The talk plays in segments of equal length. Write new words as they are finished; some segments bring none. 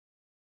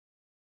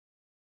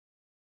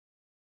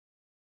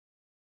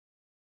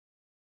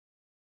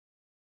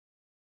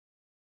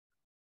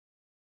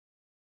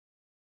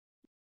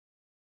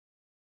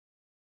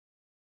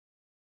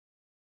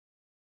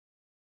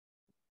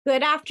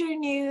Good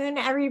afternoon,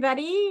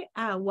 everybody.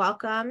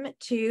 Welcome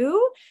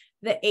to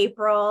the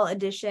April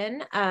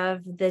edition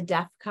of the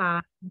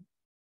DEFCon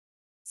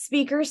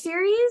speaker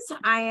series.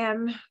 I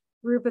am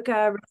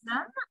Rupika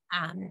Rizam.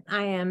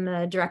 I am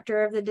the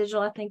director of the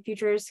Digital Ethnic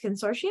Futures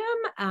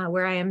Consortium,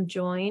 where I am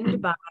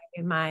joined by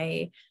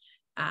my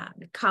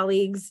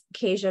colleagues,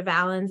 Kasia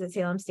Valens at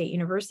Salem State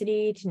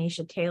University,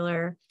 Tanisha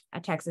Taylor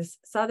at Texas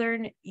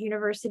Southern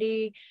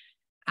University,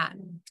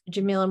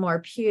 Jamila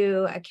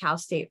Moore-Pugh at Cal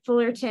State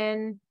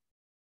Fullerton,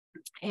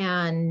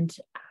 and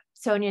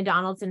Sonia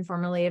Donaldson,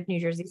 formerly of New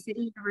Jersey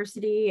City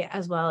University,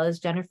 as well as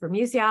Jennifer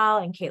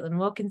Musial and Caitlin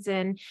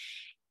Wilkinson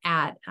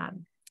at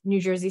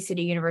New Jersey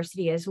City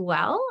University as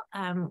well.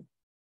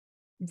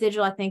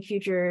 Digital Ethnic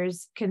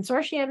Futures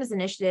Consortium is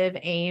an initiative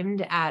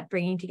aimed at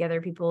bringing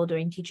together people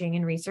doing teaching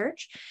and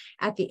research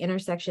at the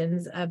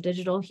intersections of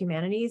digital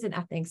humanities and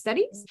ethnic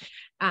studies.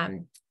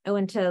 I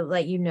want to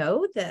let you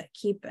know that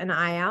keep an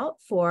eye out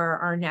for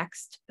our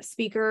next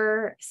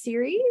speaker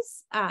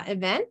series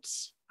event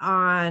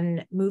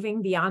on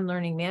moving beyond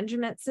learning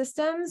management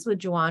systems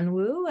with Juan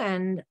Wu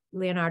and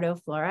Leonardo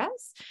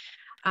Flores,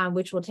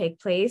 which will take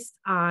place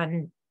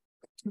on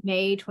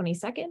May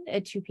 22nd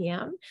at 2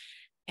 p.m.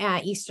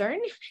 Eastern.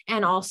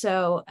 And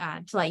also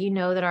to let you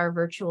know that our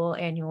virtual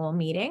annual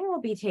meeting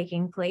will be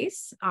taking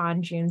place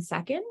on June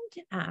 2nd,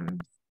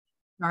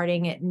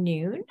 starting at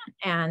noon.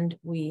 And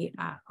we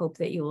hope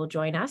that you will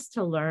join us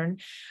to learn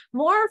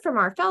more from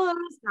our fellows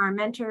and our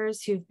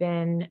mentors who've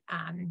been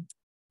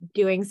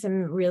doing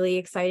some really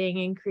exciting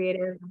and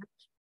creative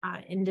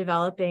in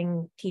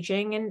developing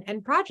teaching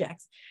and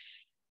projects.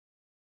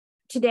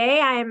 Today,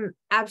 I'm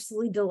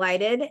absolutely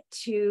delighted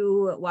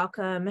to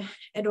welcome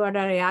Eduard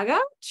Arriaga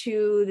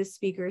to the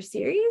speaker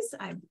series.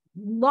 I'm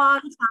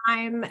a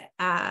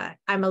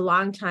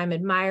longtime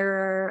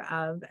admirer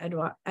of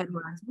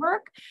Eduard's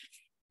work,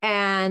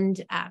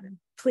 and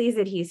pleased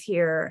that he's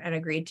here and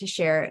agreed to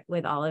share it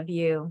with all of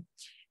you.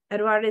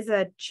 Eduard is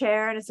a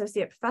chair and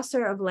associate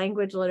professor of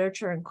language,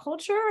 literature, and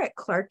culture at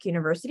Clark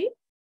University.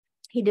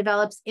 He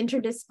develops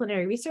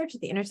interdisciplinary research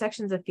at the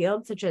intersections of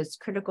fields such as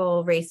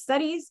critical race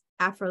studies,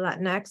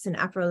 Afro-Latinx and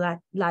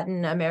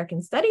Afro-Latin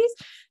American studies,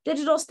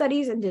 digital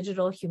studies, and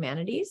digital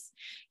humanities.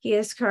 He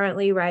is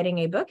currently writing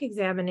a book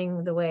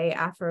examining the way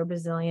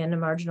Afro-Brazilian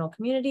and marginal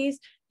communities,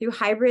 through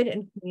hybrid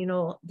and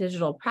communal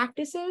digital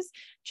practices,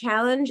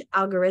 challenge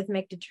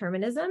algorithmic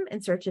determinism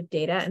in search of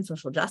data and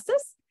social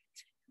justice.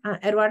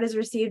 Eduard has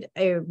received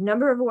a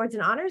number of awards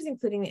and honors,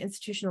 including the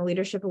Institutional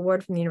Leadership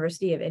Award from the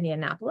University of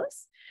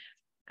Indianapolis.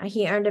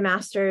 He earned a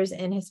master's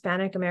in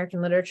Hispanic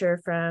American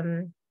literature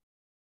from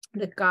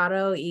the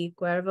Caro y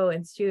Cuervo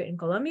Institute in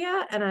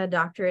Colombia and a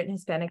doctorate in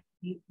Hispanic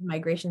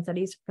migration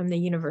studies from the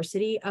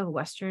University of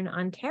Western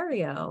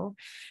Ontario.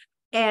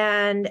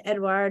 And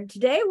Eduard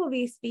today will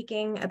be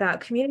speaking about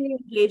community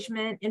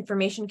engagement,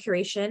 information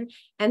curation,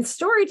 and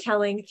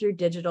storytelling through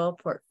digital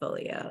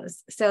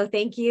portfolios. So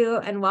thank you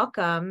and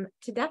welcome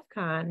to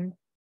DEFCon.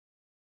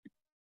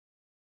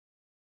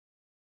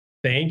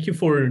 Thank you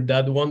for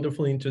that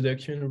wonderful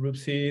introduction,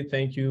 Rupsi.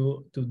 Thank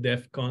you to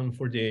DEFCon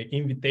for the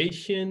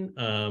invitation.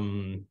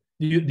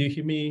 Do you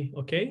hear me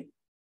okay?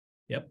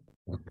 Yep.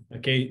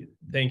 Okay,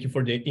 thank you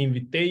for the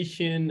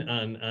invitation.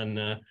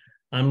 And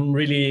I'm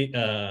really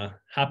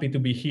happy to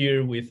be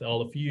here with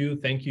all of you.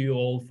 Thank you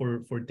all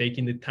for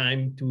taking the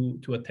time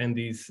to attend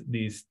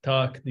this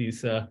talk,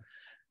 this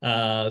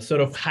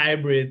sort of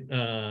hybrid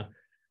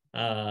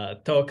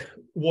talk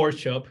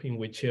workshop in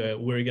which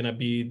we're gonna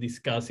be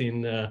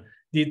discussing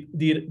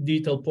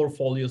digital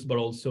portfolios, but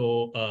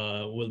also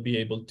we'll be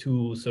able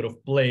to sort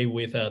of play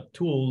with a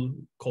tool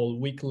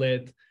called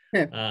Wiklet,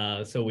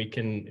 so we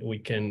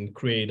can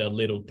create a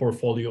little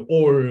portfolio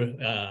or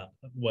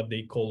what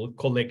they call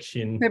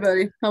collection. Hey,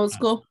 buddy, how was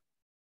school?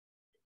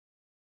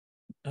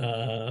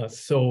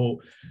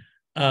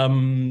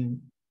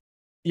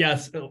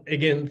 Yes,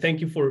 again, thank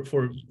you for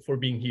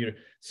being here.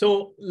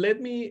 So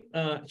let me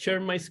share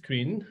my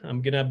screen.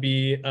 I'm gonna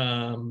be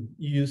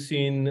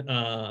using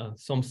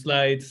some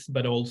slides,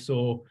 but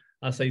also,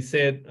 as I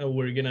said,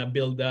 we're gonna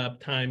build up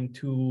time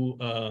to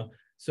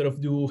sort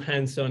of do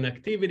hands-on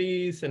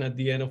activities. And at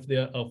the end of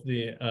the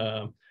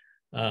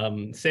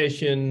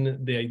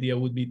session, the idea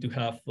would be to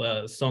have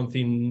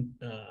something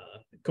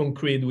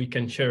concrete we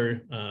can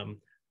share,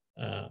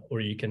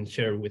 or you can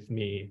share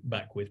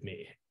back with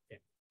me.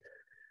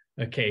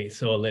 Okay,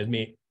 so let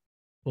me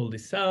pull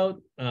this out.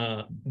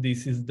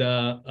 This is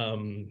the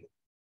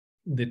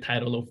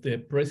title of the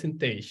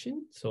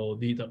presentation. So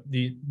the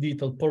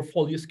digital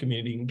portfolios,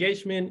 community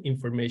engagement,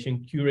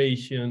 information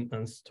curation,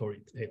 and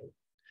storytelling.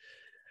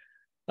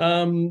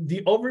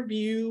 The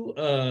overview,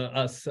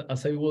 as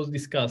I was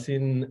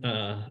discussing,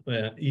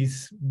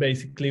 is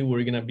basically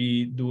we're gonna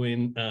be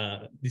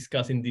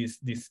discussing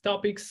these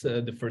topics.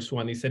 The first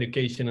one is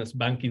education as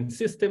banking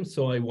system.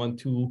 So I want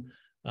to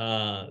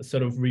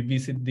sort of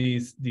revisit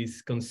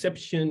this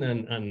conception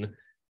and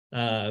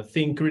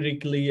think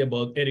critically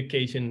about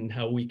education and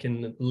how we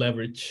can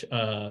leverage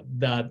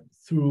that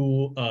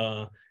through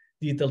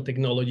digital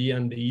technology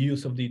and the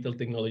use of digital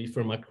technology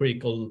from a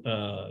critical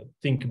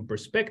thinking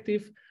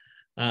perspective.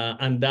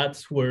 And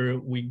that's where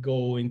we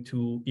go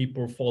into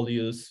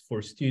e-portfolios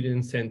for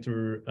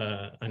student-centered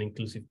and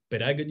inclusive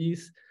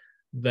pedagogies.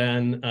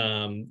 Then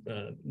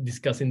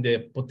discussing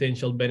the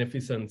potential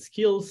benefits and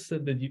skills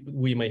that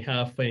we might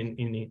have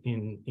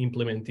in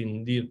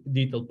implementing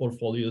digital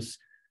portfolios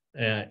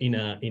in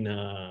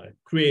a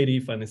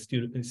creative and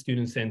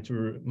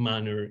student-centered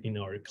manner in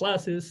our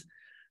classes.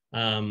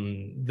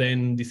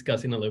 Then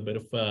discussing a little bit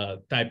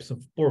of types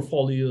of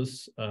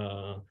portfolios,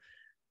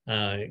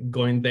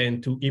 going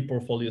then to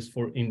e-portfolios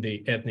for in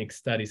the ethnic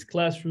studies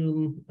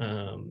classroom,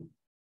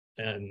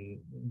 and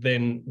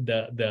then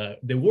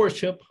the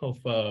workshop of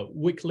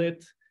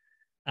Weeklet,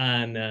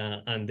 and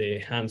the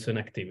hands-on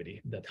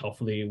activity that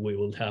hopefully we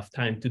will have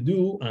time to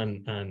do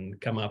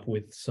and come up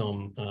with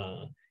some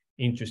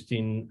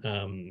interesting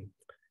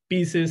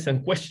pieces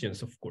and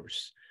questions, of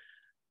course.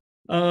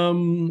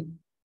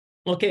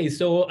 Okay,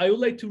 so I would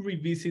like to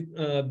revisit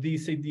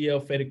this idea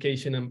of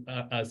education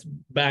as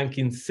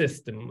banking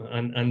system,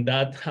 and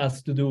that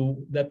has to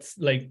do, that's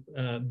like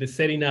the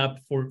setting up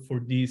for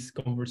this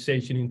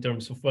conversation in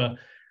terms of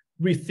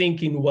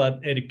rethinking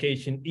what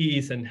education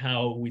is and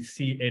how we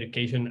see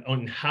education,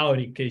 on how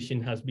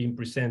education has been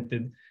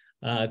presented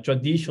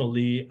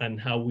traditionally and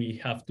how we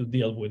have to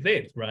deal with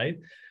it, right?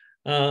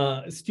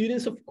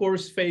 Students, of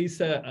course, face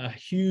a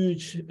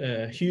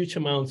huge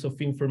amounts of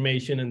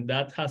information, and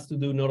that has to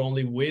do not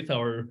only with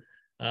our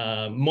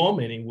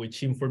moment in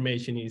which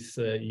information is,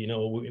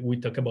 we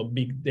talk about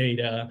big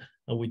data,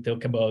 and we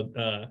talk about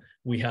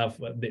we have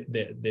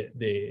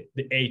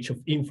the age of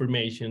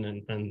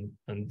information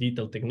and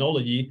digital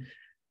technology,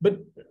 but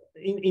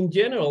in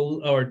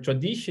general, our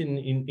tradition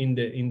in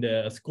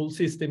the school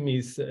system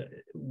is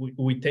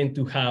we tend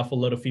to have a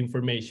lot of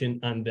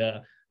information,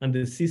 and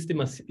the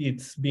system as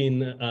it's been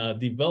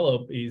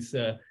developed is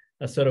a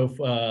sort of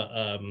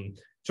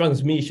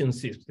transmission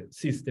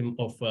system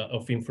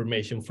of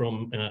information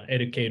from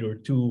educator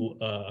to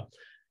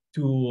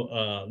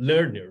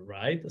learner,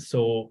 right?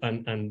 So,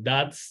 and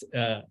that's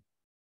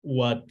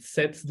what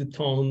sets the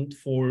tone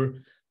for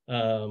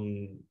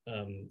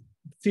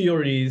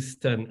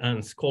theorists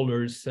and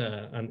scholars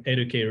and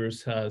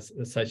educators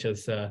such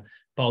as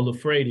Paulo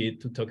Freire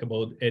to talk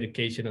about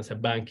education as a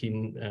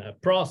banking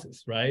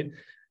process, right?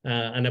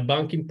 And a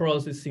banking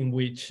process in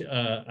which,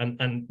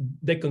 and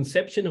the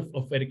conception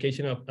of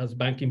education as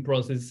banking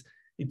process,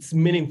 it's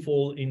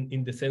meaningful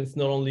in the sense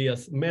not only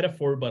as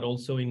metaphor, but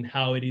also in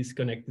how it is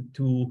connected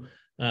to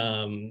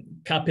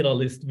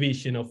capitalist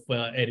vision of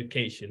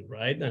education,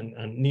 right?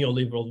 And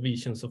neoliberal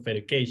visions of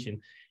education.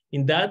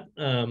 In that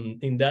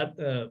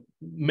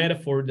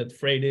metaphor that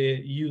Freire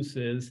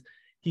uses,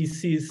 he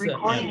sees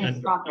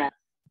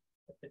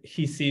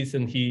he sees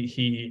and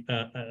he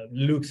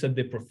looks at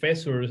the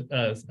professor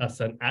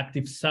as an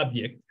active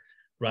subject,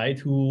 right,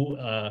 who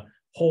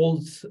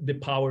holds the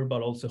power,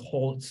 but also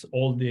holds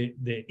all the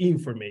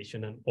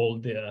information and all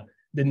the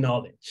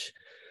knowledge.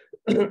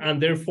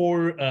 And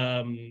therefore,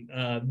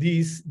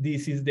 this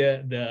is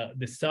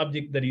the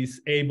subject that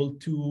is able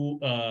to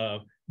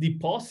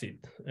deposit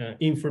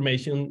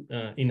information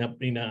in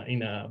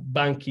a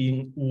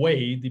banking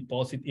way,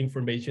 deposit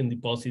information,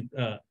 deposit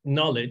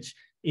knowledge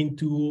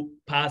into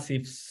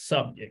passive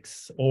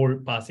subjects or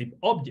passive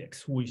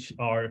objects, which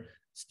are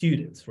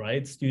students,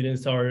 right?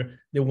 Students are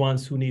the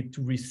ones who need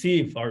to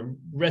receive, are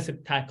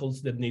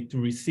receptacles that need to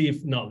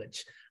receive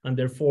knowledge. And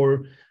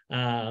therefore,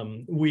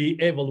 we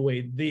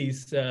evaluate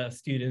these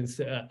students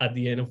at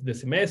the end of the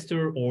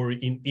semester or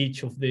in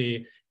each of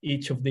the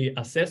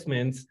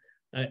assessments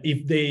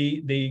if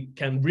they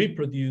can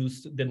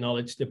reproduce the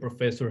knowledge the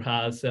professor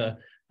has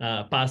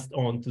passed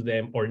on to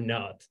them or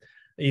not.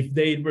 If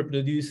they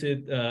reproduce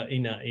it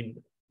in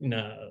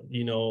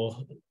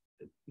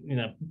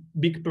a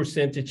big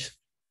percentage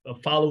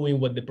of following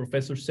what the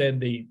professor said,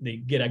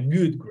 they get a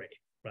good grade,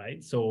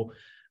 right? So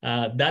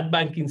that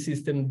banking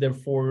system,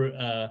 therefore,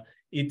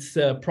 it's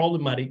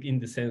problematic in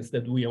the sense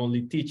that we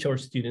only teach our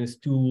students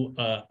to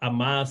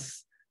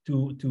amass,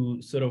 to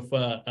sort of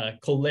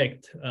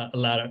collect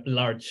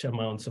large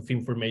amounts of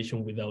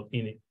information without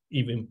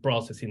even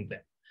processing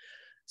them.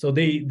 So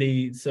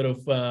they sort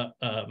of,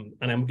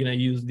 and I'm gonna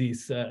use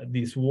this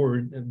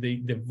word,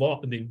 they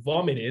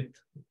vomit it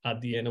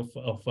at the end of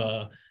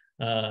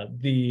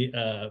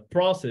the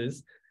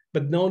process,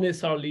 but not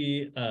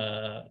necessarily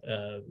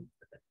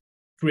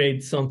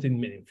create something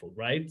meaningful,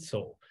 right?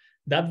 So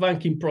that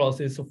banking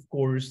process, of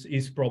course,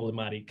 is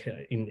problematic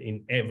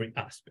in every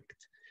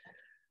aspect.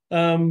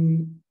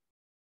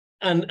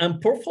 And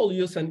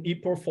portfolios and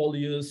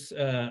e-portfolios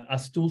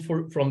as tools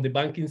from the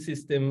banking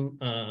system,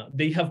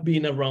 they have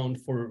been around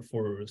for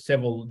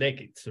several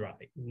decades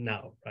right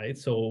now, right?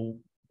 So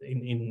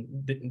in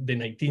the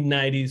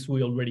 1990s,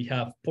 we already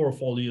have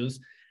portfolios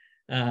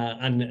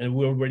and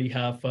we already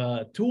have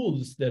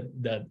tools that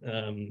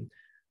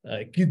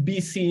could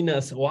be seen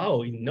as,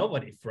 wow,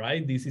 innovative,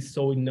 right? This is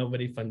so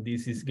innovative and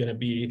this is gonna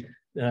be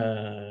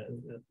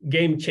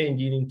game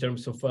changing in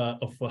terms of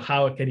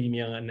how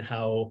academia and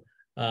how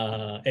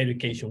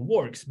education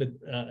works. But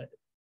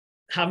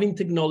having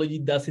technology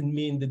doesn't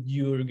mean that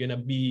you're gonna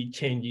be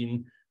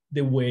changing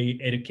the way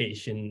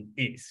education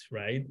is,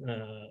 right?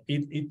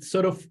 It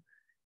sort of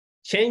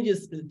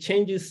changes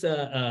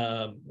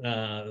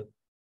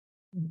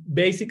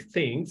basic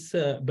things,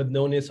 but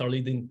not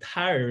necessarily the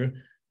entire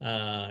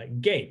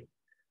game.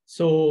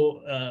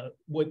 So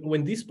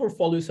when these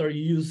portfolios are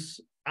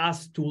used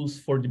as tools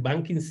for the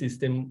banking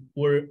system,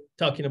 we're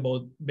talking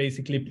about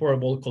basically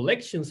portable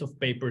collections of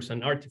papers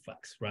and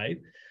artifacts, right?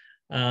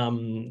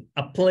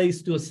 A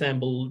place to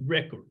assemble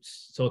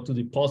records, so to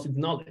deposit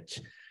knowledge.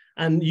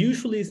 And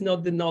usually it's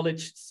not the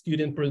knowledge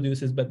student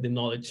produces, but the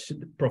knowledge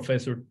the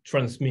professor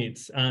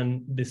transmits,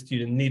 and the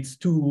student needs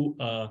to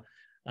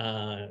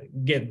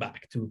get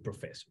back to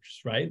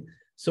professors, right?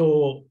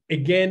 So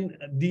again,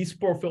 these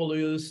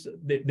portfolios,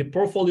 the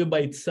portfolio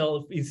by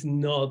itself is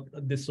not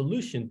the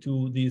solution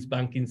to this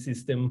banking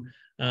system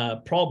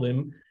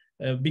problem,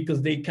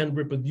 because they can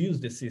reproduce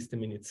the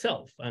system in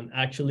itself. And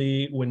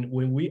actually, when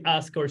we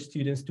ask our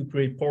students to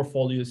create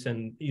portfolios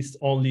and it's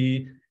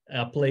only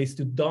a place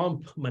to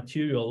dump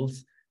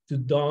materials, to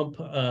dump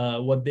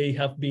what they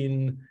have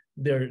been,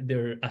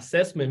 their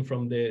assessment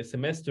from the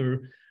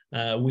semester,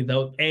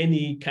 without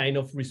any kind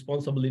of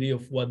responsibility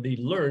of what they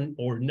learn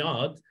or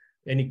not,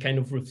 any kind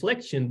of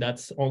reflection,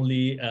 that's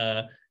only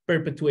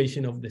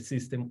perpetuation of the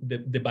system,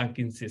 the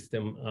banking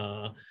system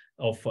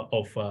of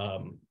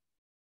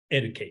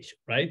education,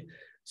 right?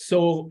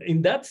 So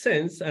in that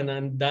sense,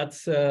 and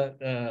that's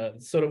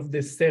sort of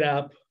the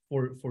setup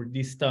for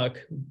this talk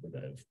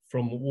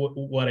from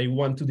what I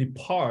want to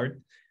depart,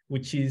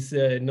 which is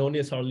not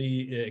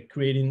necessarily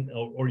creating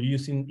or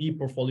using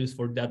e-portfolios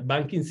for that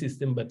banking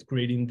system, but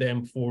creating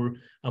them for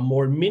a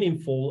more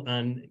meaningful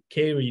and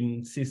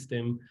caring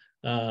system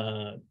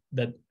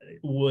that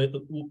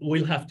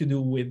will have to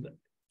do with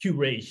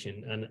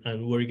curation,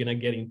 and we're gonna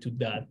get into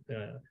that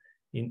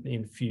in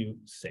a few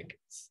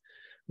seconds.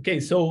 Okay,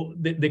 so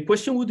the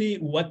question would be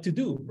what to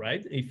do,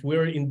 right? If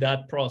we're in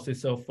that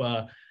process of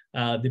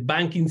the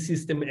banking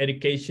system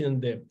education,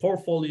 the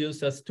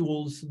portfolios as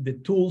tools, the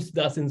tools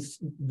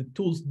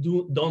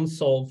don't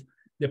solve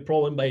the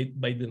problem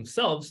by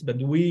themselves, but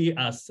we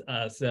as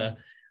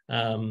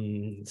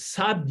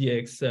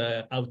subjects,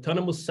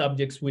 autonomous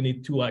subjects, we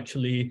need to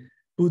actually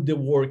put the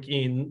work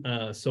in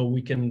so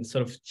we can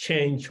sort of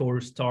change or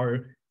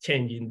start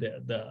changing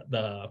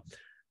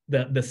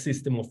the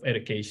system of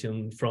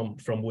education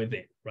from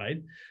within,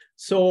 right?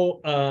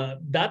 So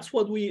that's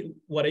what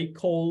I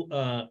call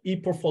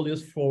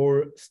e-portfolios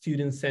for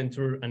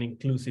student-centered and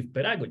inclusive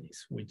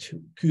pedagogies, which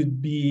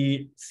could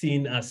be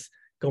seen as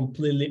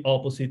completely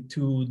opposite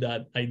to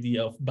that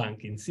idea of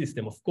banking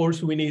system. Of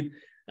course, we need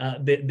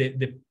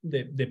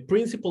the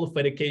principle of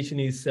education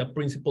is a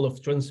principle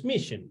of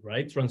transmission,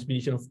 right?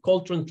 Transmission of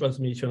culture and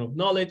transmission of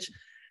knowledge,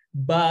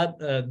 but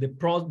the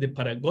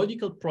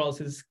pedagogical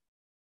process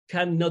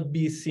cannot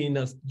be seen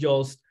as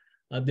just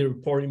the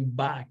reporting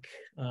back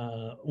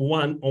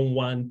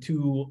one-on-one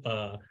to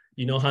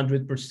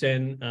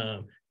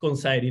 100%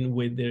 coinciding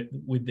with the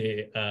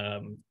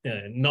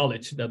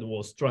knowledge that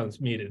was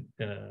transmitted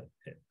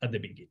at the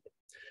beginning.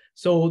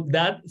 So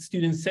that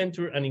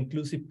student-centered and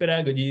inclusive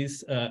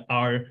pedagogies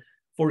are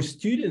for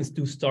students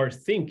to start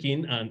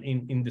thinking, and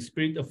in the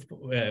spirit of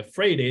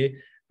Freire,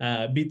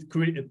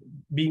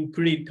 being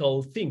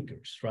critical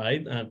thinkers,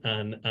 right?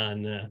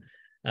 And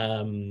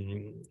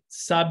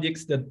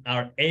subjects that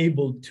are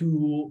able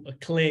to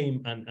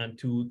claim and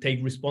to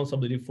take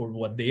responsibility for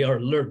what they are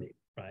learning,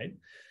 right?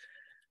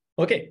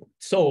 Okay,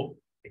 so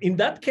in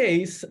that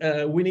case,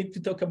 we need to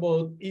talk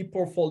about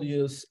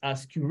e-portfolios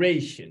as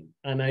curation.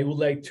 And I would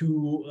like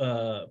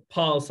to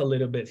pause a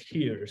little bit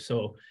here.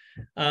 So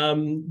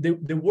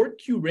the word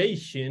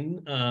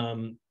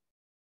curation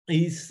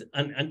is,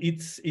 and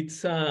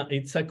it's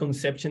a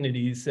conception that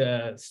is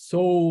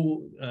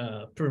so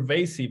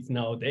pervasive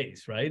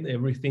nowadays, right?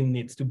 Everything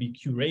needs to be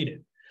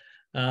curated.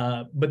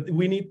 But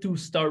we need to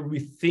start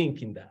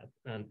rethinking that.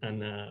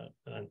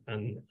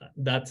 And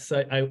that's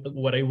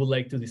what I would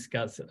like to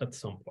discuss at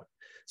some point.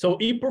 So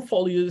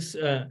e-portfolios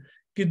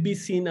could be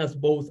seen as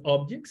both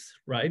objects,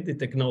 right? The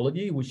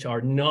technology, which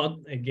are not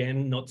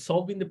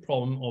solving the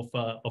problem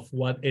of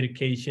what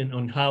education,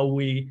 on how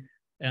we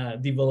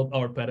develop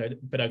our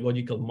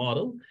pedagogical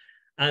model,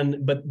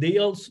 but they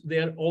are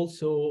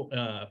also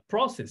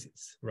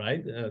processes,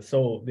 right?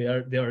 So they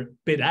are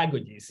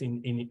pedagogies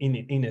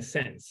in a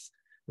sense,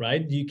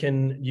 right? You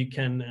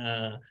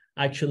can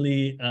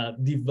actually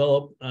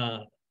develop,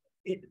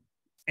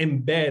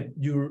 embed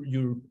your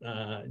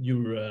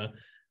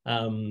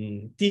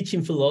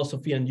teaching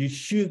philosophy, and you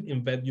should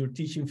embed your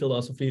teaching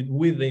philosophy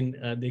within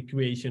the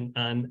creation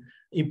and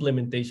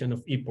implementation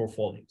of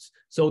e-portfolios.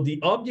 So the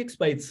objects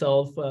by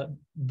itself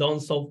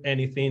don't solve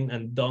anything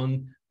and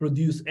don't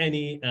produce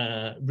any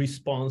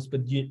response,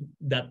 but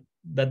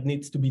that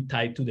needs to be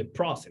tied to the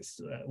process.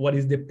 What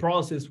is the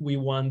process we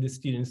want the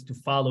students to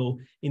follow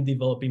in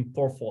developing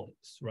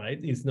portfolios, right?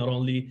 It's not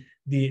only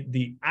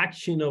the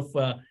action of,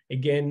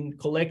 again,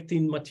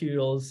 collecting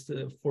materials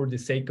for the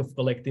sake of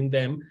collecting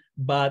them,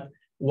 but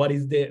what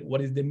is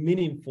the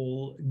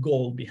meaningful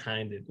goal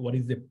behind it? What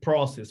is the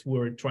process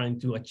we're trying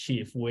to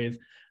achieve with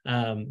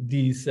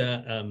this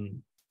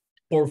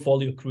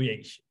portfolio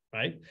creation,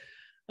 right?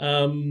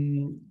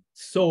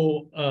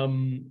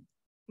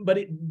 But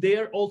they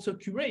are also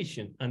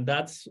curation, and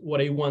that's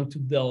what I want to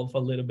delve a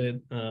little bit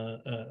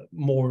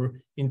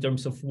more in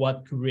terms of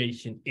what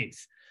curation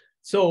is.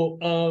 So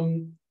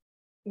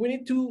we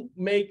need to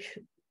make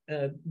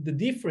the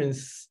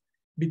difference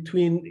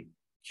between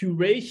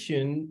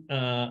curation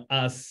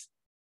as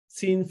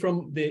seen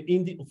from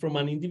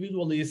an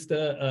individualist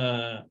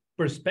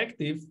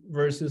perspective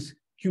versus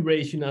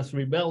curation as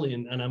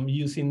rebellion, and I'm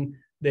using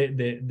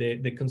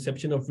the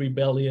conception of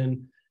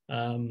rebellion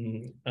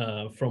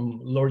from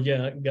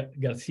Gloria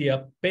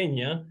Garcia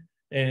Peña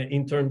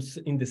in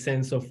the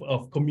sense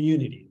of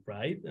community,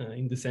 right?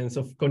 In the sense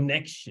of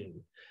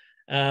connection.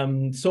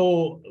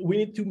 So we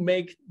need to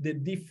make the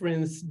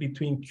difference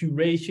between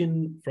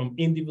curation from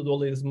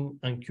individualism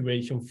and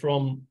curation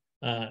from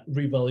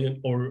rebellion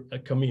or a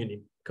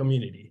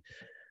community.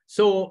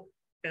 So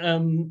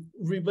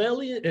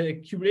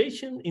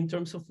curation in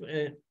terms of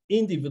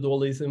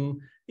individualism,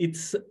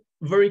 it's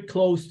very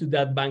close to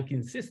that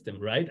banking system,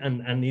 right?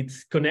 And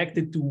it's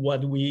connected to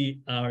what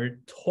we are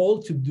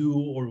told to do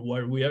or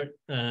what we are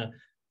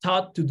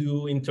taught to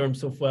do in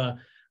terms of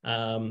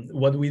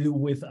what we do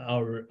with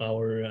our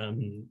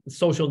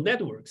social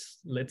networks.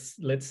 Let's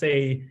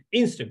say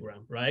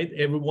Instagram, right?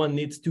 Everyone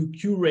needs to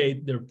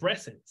curate their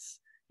presence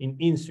in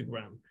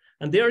Instagram,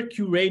 and they are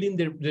curating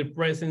their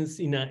presence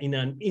in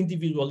an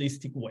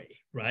individualistic way,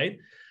 right?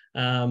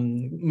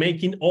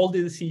 Making all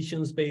the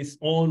decisions based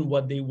on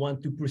what they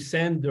want to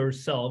present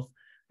themselves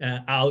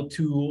out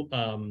to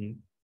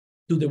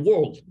the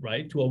world,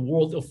 right? To a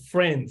world of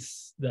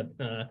friends that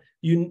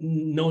you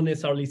not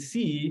necessarily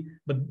see,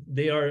 but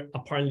they are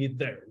apparently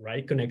there,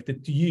 right?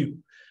 Connected to you.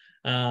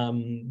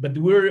 But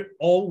we're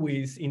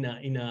always in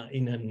an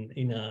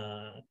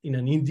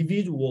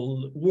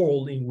individual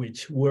world in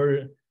which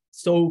we're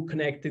so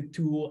connected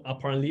to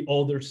apparently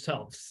other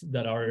selves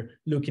that are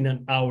looking at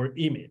our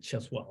image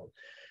as well.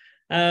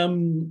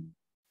 And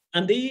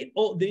they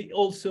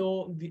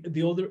also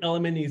the other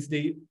element is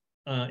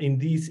in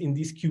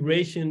this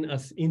curation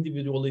as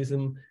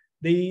individualism,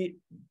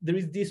 there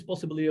is this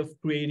possibility of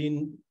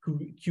curating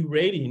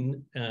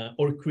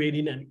or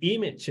creating an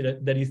image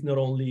that is not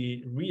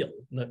only real,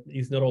 that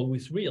is not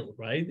always real,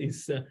 right?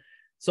 It's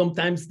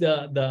sometimes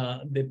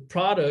the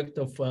product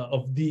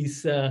of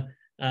this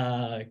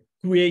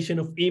creation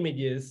of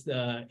images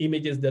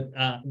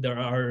that there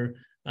are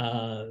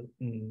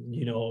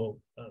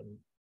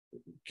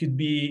could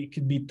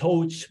be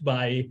touched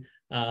by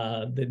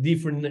the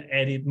different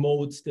edit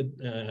modes that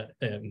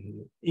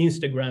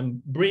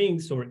Instagram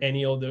brings or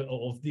any other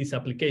of these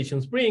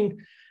applications bring,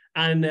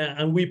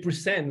 and we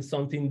present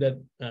something that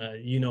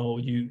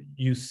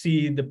you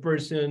see the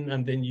person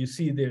and then you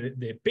see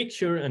the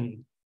picture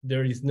and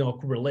there is no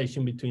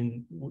correlation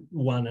between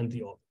one and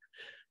the other,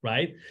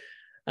 right?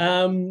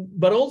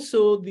 But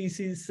also this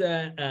is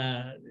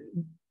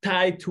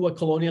tied to a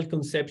colonial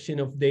conception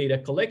of data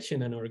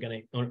collection and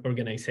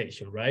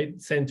organization, right?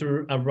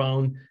 Centered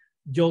around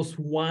just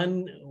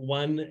one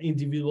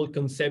individual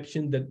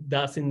conception that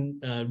doesn't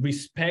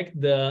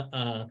respect the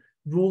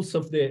rules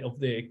of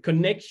the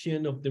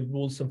connection of the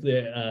rules of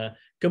the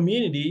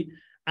community,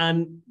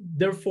 and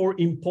therefore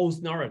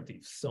impose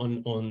narratives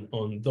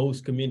on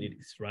those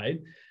communities, right?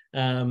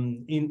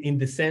 In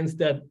the sense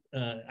that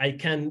I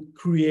can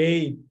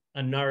create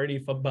a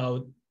narrative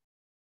about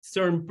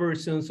certain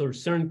persons or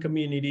certain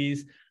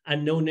communities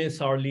and not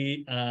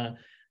necessarily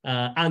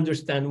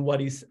understand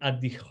what is at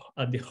the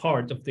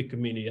heart of the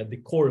community, at the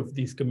core of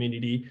this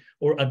community,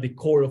 or at the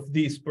core of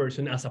this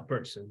person as a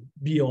person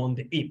beyond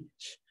the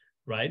image,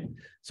 right?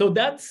 So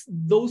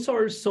those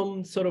are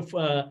some sort of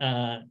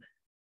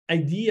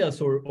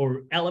ideas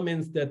or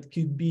elements that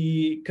could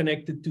be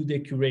connected to the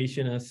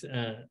curation as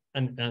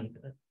an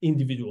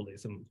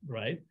individualism,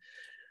 right?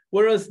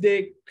 Whereas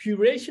the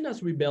curation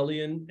as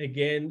rebellion,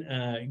 again,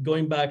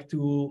 going back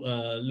to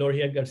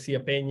Gloria Garcia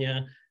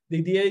Peña, the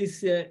idea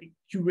is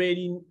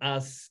curating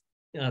as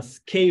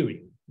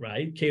caring,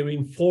 right?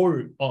 Caring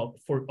for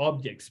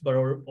objects, but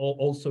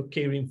also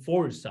caring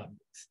for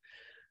subjects.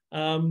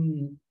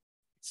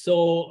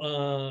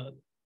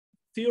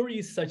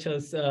 Theories such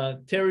as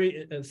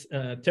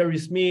Terry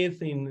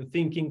Smith in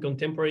Thinking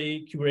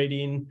Contemporary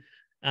Curating,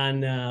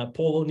 and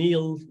Paul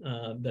O'Neill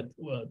that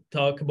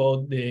talk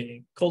about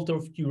the culture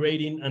of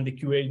curating and the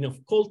curating of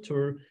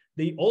culture,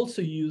 they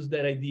also use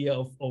that idea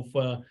of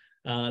the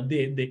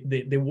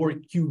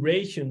word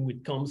curation,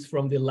 which comes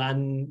from the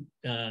Latin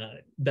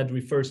that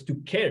refers to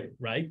care,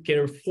 right?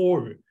 Care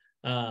for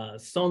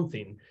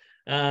something.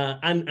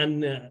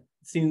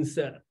 Since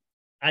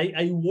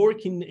I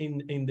work at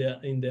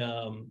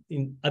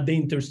the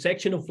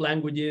intersection of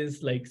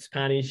languages like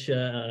Spanish,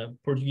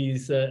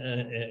 Portuguese,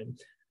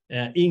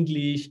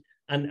 English,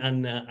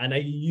 and I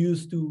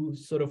used to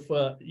sort of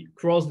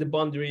cross the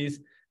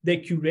boundaries. The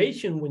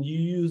curation, when you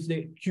use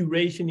the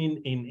curation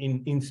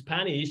in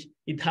Spanish,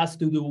 it has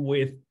to do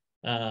with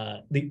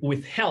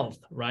with health,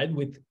 right?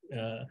 With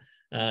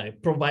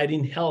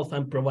providing health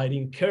and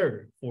providing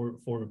care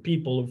for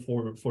people,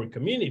 for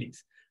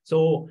communities.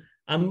 So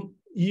I'm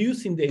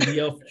using the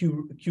idea of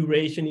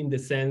curation in the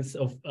sense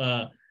of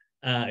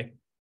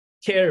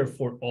care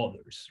for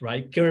others,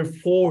 right? Care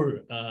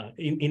for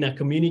in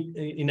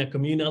a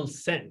communal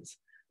sense,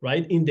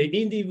 right? In the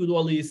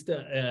individualist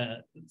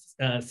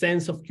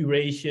sense of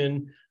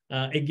curation,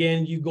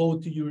 again, you go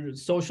to your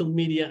social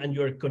media and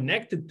you're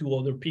connected to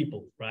other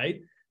people,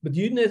 right? But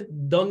you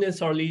don't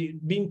necessarily,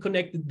 being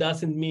connected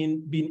doesn't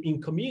mean being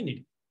in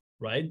community,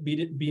 right?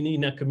 Being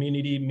in a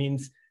community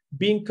means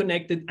being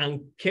connected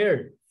and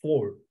care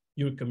for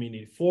your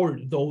community, for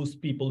those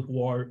people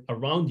who are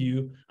around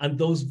you and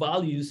those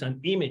values and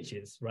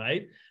images,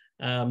 right?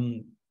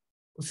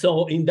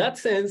 So in that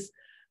sense,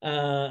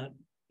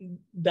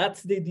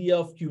 that's the idea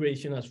of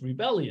curation as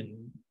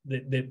rebellion,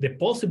 the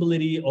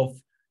possibility of,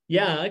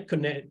 yeah,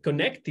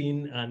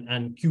 connecting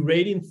and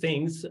curating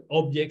things,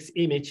 objects,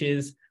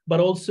 images, but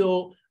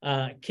also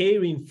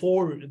caring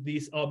for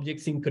these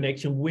objects in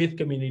connection with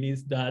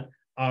communities that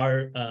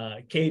are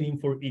caring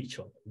for each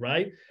other,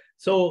 right?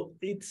 So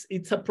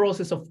it's a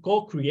process of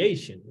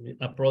co-creation,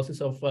 a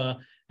process of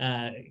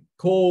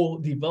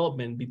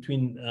co-development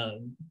between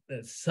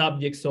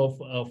subjects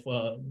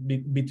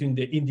between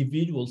the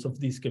individuals of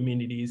these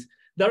communities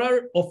that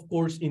are, of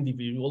course,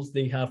 individuals.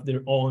 They have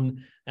their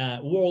own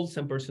worlds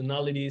and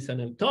personalities and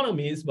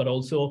autonomies, but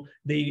also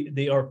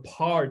they are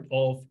part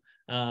of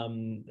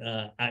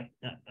a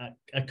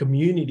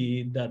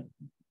community that,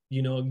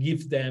 you know,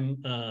 gives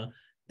them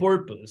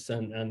purpose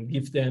and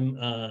gives them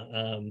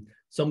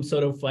some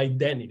sort of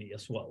identity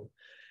as well.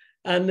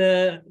 And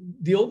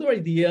the other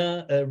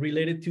idea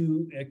related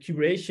to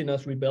curation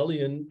as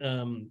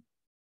rebellion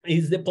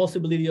is the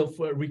possibility of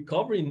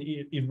recovering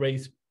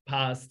erased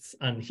pasts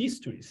and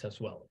histories as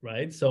well,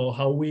 right? So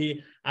how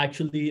we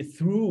actually,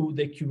 through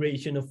the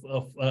curation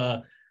of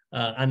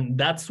and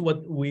that's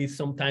what we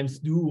sometimes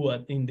do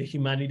in the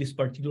humanities,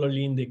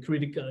 particularly in the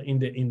critical, in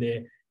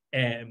the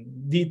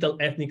digital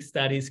ethnic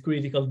studies,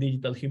 critical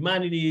digital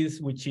humanities,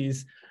 which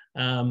is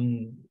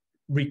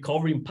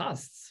recovering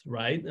pasts,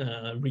 right?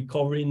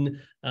 Recovering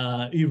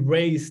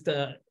erased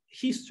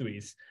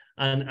histories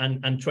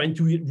and trying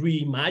to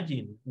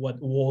reimagine what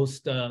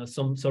was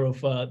some sort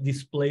of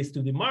displaced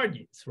to the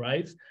margins,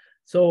 right?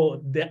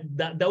 So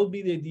that would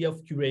be the idea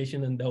of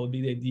curation, and that would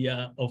be the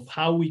idea of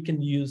how we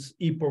can use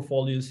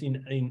e-portfolios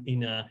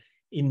in a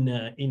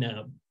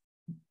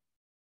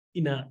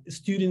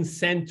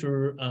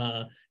student-centered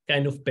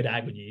kind of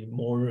pedagogy,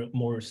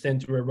 more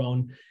centered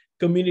around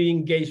community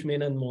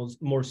engagement and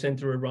more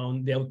centered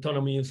around the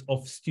autonomy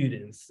of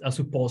students, as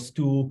opposed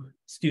to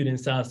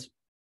students as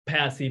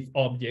passive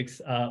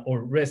objects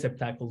or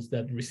receptacles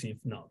that receive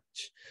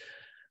knowledge.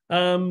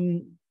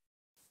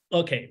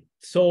 Okay,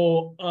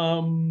 so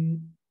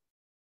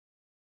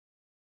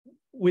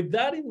with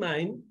that in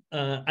mind,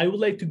 I would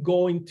like to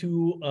go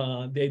into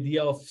the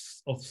idea of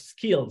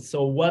skills.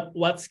 So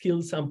what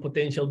skills and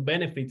potential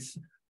benefits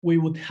we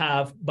would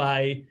have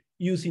by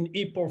using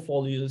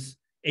e-portfolios,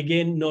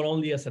 again, not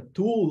only as a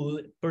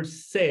tool per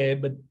se,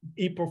 but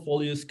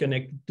e-portfolios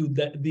connected to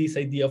this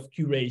idea of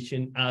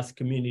curation as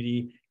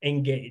community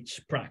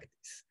engaged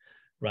practice,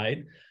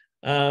 right?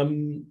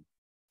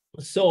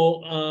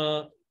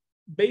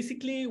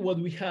 Basically what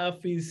we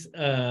have is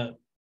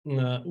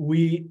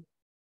we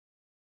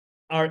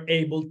are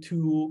able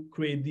to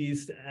create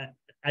this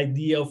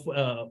idea of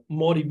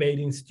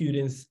motivating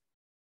students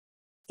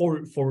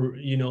for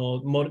you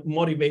know,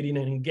 motivating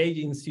and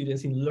engaging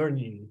students in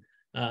learning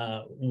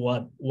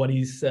what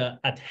is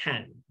at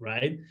hand,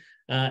 right?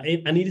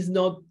 And it is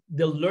not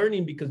the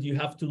learning because you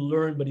have to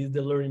learn, but it's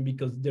the learning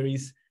because there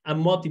is a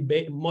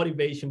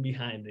motivation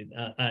behind it,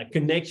 a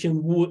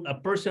connection, a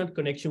personal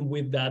connection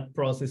with that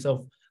process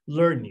of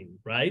learning,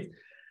 right?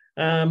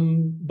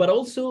 But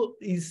also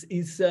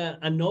is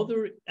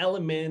another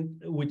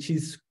element which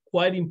is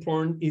quite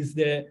important is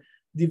the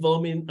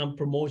development and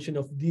promotion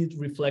of deep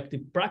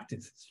reflective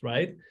practices,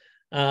 right?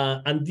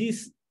 And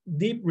these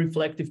deep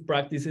reflective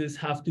practices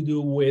have to do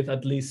with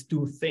at least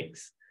two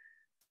things.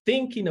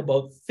 Thinking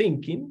about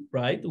thinking,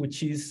 right?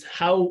 Which is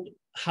how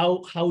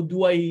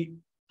do I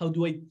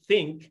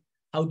think?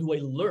 How do I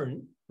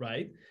learn,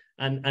 right?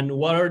 And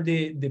what are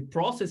the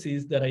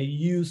processes that I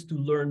use to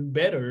learn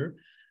better?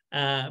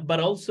 But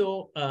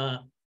also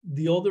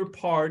the other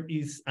part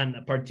is, and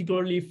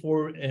particularly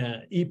for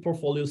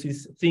e-portfolios,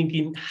 is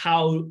thinking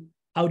how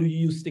to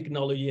use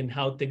technology and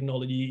how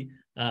technology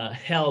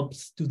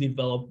helps to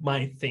develop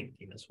my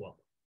thinking as well,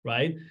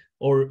 right?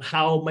 Or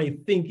how my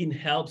thinking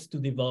helps to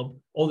develop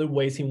other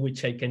ways in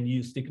which I can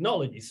use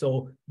technology.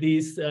 So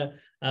this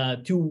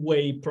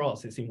two-way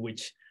process in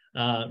which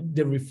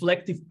the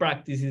reflective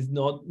practice is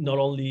not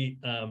only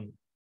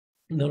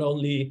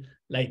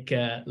like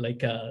a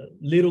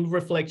little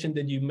reflection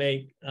that you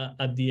make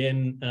at the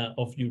end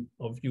of your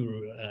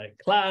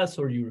class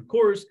or your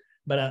course,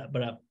 but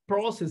a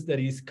process that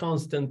is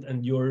constant, and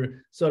you're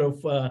sort of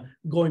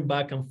going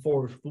back and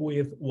forth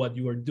with what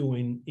you are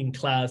doing in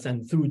class and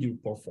through your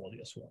portfolio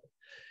as well.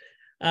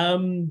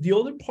 The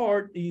other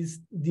part is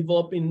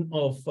developing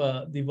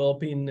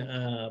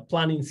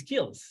planning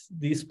skills.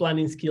 These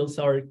planning skills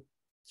are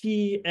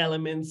key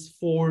elements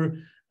for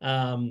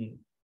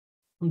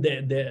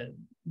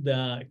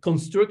the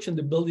construction,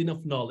 the building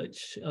of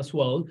knowledge as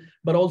well,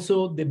 but also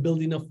the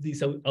building of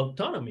this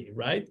autonomy,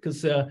 right?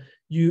 Because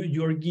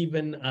you're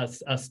given,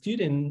 as a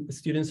student,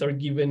 students are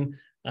given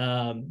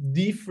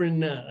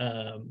different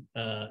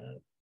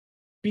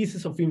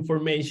pieces of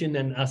information,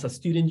 and as a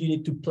student, you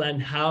need to plan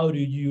how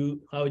you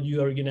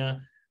are gonna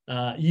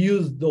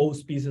use those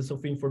pieces of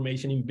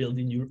information in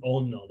building your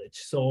own knowledge.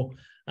 So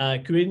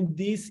creating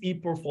these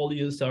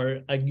e-portfolios are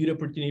a good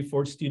opportunity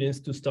for students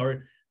to start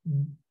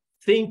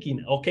thinking,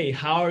 okay,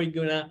 how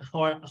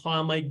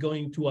am I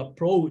going to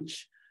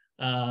approach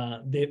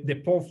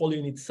the portfolio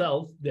in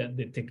itself,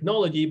 the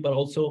technology, but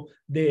also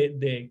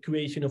the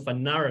creation of a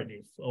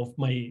narrative of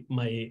my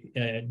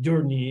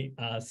journey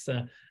as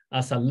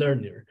a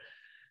learner.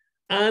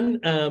 And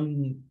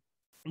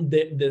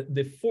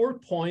the fourth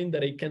point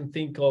that I can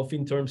think of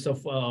in terms of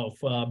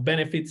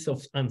benefits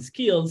and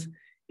skills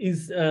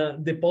is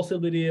the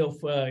possibility of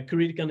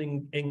critical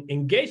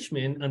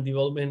engagement and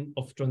development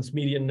of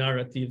transmedia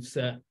narratives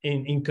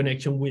in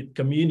connection with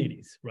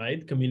communities,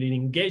 right? Community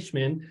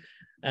engagement,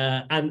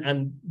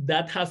 and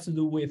that has to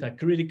do with a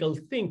critical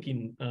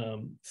thinking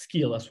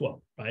skill as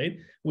well, right?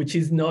 Which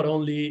is not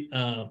only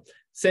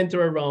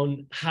centered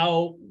around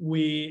how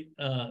we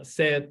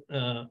set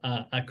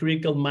a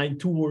critical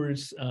mind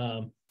towards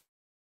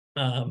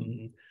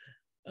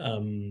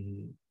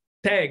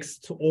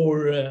text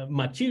or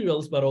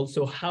materials, but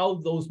also how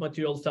those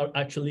materials are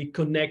actually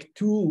connect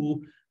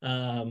to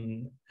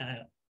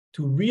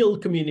real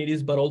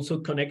communities, but also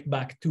connect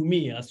back to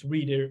me as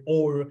reader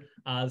or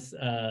as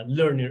a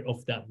learner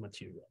of that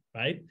material,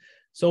 right?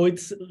 So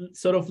it's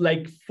sort of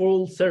like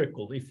full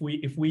circle. If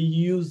we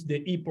use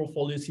the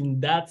e-portfolios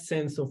in that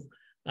sense of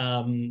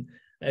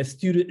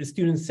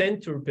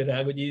student-centered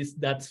pedagogies,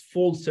 that's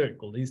full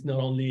circle. It's not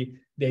only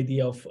the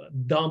idea of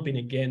dumping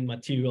again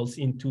materials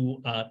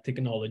into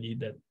technology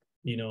that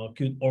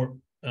could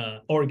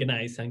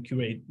organize and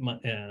curate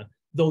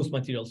those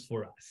materials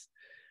for us.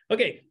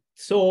 Okay,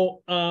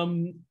 so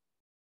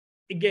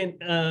again,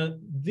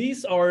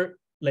 these are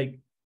like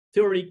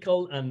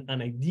theoretical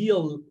and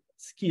ideal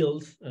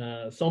skills.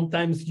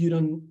 Sometimes you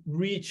don't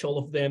reach all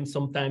of them.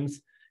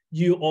 Sometimes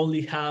you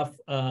only have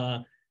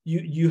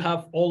you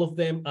have all of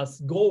them as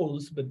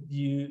goals, but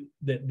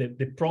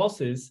the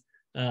process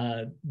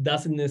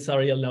doesn't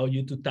necessarily allow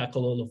you to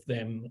tackle all of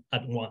them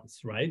at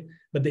once, right?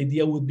 But the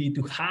idea would be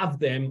to have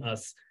them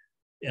as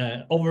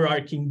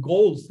overarching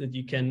goals that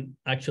you can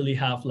actually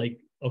have, like,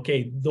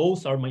 okay,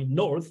 those are my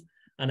north,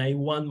 and I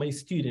want my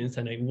students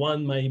and I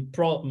want my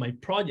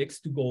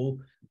projects to go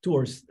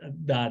towards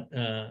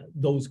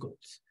those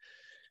goals.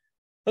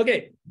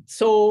 Okay,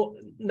 so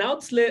now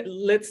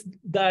let's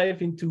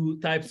dive into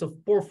types of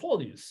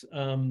portfolios.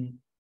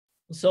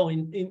 So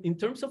in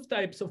terms of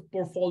types of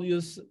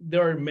portfolios,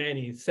 there are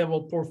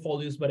several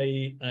portfolios, but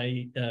I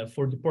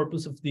for the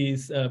purpose of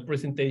this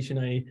presentation,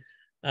 I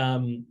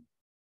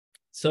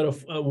sort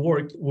of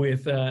worked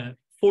with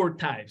 4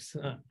 types,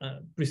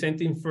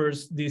 presenting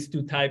first these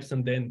 2 types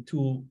and then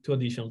two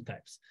additional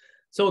types.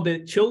 So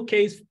the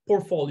showcase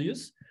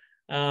portfolios.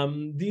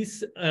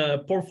 These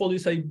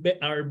portfolios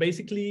are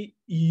basically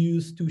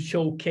used to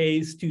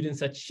showcase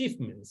students'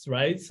 achievements,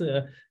 right?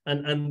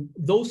 And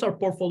those are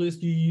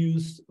portfolios you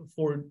use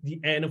for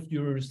the end of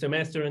your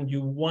semester, and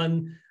you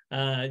want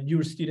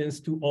your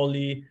students to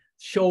only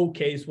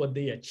showcase what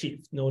they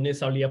achieved, not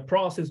necessarily a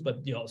process,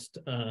 but just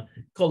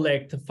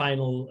collect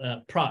final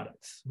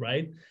products,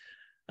 right?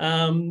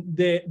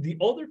 The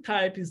other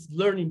type is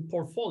learning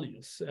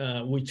portfolios,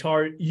 which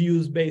are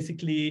used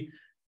basically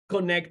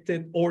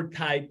connected or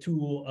tied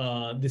to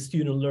the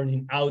student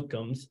learning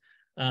outcomes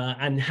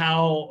and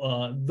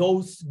how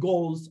those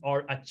goals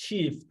are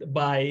achieved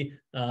by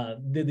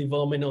the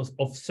development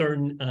of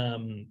certain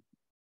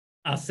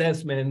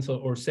assessments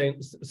or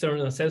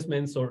certain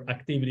assessments or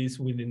activities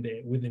within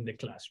the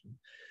classroom.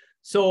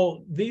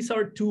 So these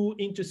are 2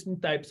 interesting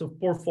types of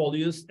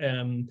portfolios.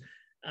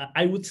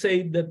 I would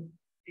say that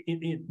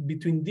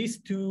between these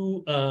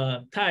 2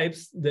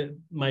 types,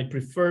 my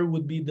preferred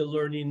would be the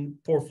learning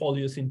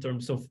portfolios, in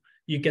terms of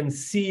you can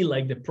see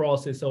like the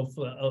process of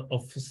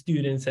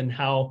students and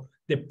how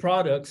the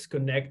products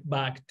connect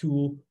back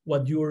to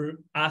what you're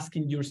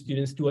asking your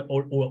students to,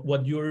 or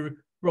what you're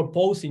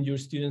proposing your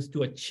students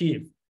to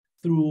achieve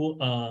through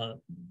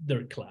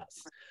their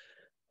class.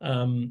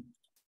 And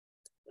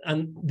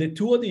the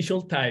 2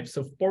 additional types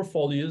of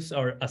portfolios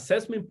are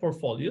assessment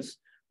portfolios,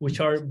 which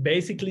are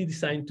basically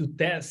designed to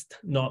test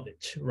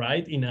knowledge,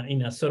 right? In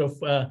a sort of,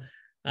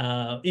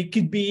 it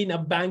could be in a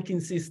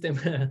banking system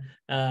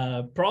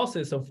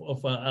process of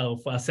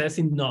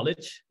assessing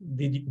knowledge.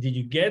 Did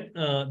you get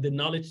the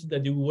knowledge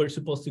that you were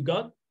supposed to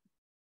get,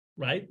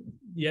 right?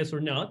 Yes or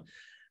not?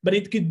 but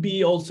it could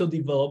be also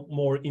developed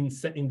more in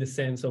the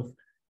sense of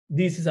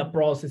this is a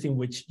process in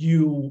which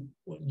you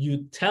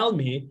tell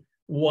me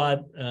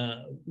what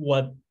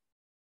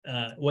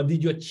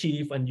did you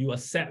achieve, and you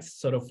assess,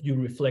 sort of you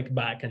reflect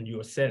back and you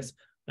assess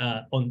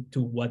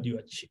onto what you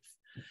achieve.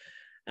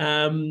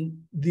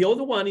 The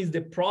other one is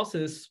the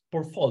process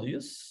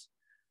portfolios.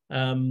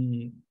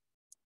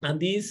 And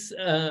these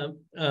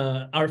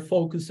are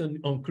focused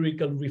on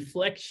critical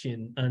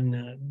reflection.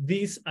 And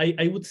these,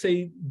 I would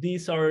say,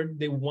 these are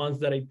the ones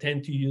that I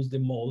tend to use the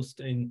most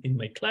in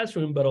my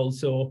classroom, but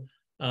also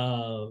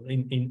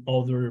in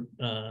other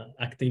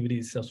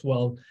activities as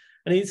well.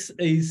 And it's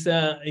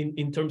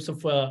in terms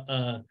of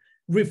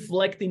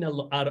reflecting a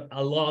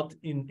lot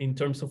in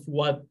terms of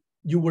what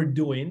you were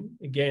doing.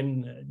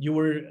 Again, you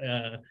were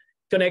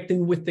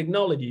connecting with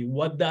technology.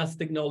 What does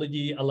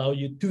technology allow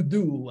you to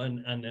do,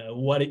 and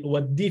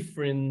what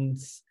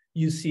difference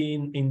you see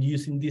in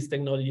using this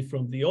technology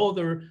from the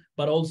other,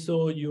 but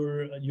also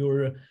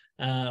you're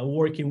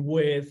working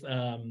with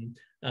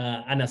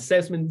an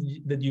assessment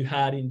that you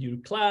had in your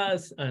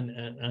class,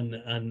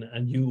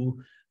 and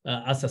you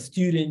as a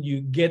student,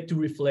 you get to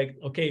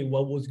reflect, okay,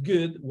 what was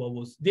good, what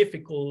was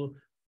difficult,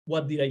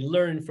 what did I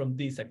learn from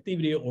this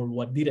activity, or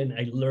what didn't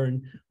I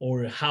learn,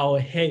 or how I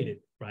hated,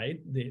 right,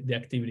 the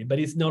activity. But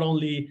it's not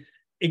only,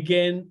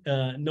 again,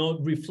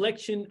 not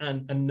reflection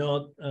and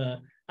not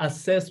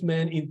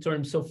assessment in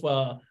terms of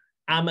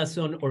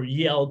Amazon or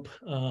Yelp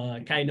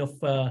kind of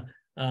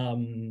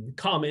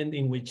comment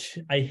in which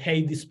I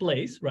hate this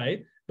place,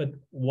 right? But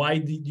why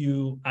did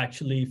you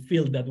actually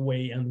feel that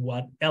way, and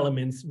what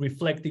elements,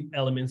 reflective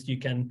elements, you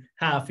can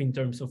have in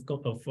terms of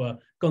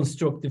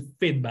constructive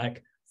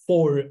feedback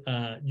for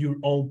your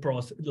own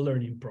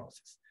learning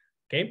process.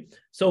 Okay,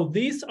 so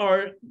these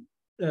are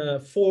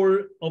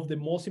 4 of the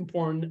most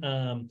important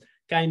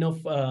kind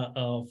of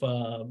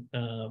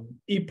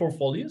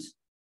e-portfolios.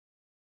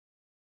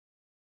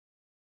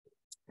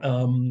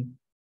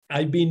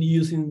 I've been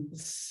using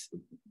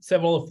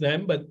several of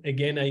them, but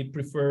again, I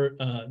prefer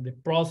the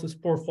process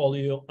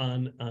portfolio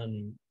and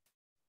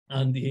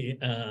the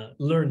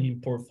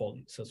learning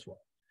portfolios as well.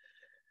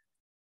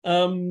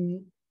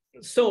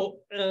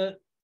 So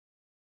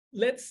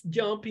let's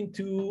jump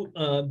into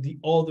the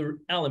other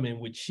element,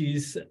 which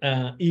is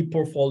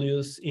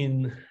e-portfolios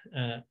in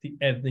the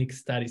ethnic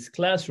studies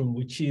classroom,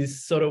 which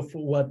is sort of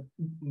what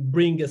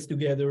brings us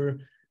together,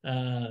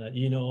 as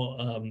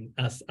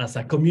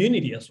a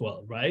community as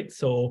well, right?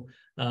 So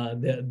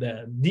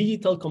the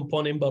digital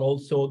component, but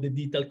also the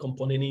digital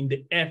component in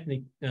the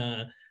ethnic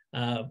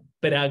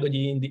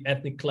pedagogy, in the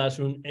ethnic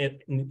classroom,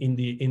 in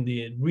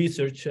the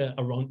research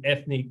around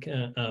ethnic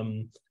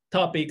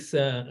topics,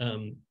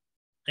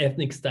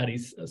 ethnic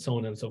studies, so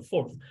on and so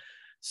forth.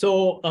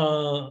 So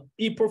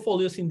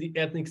e-portfolios in the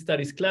ethnic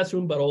studies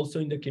classroom, but also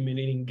in the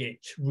community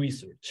engaged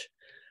research.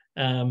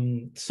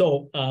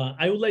 So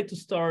I would like to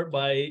start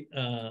by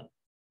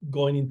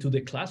going into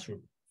the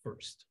classroom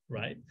first,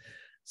 right?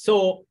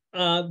 So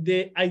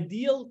the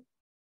ideal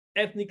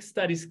ethnic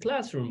studies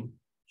classroom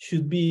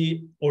should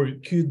be, or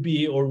could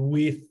be, or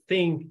we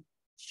think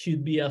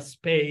should be a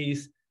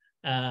space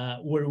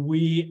where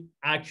we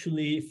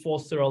actually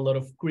foster a lot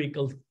of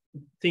critical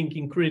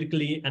thinking,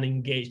 critically, and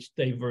engage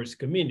diverse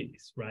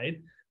communities,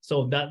 right?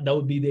 So that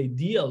would be the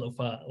ideal of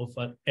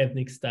an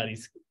ethnic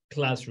studies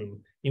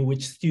classroom, in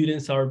which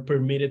students are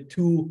permitted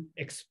to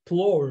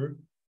explore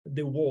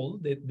the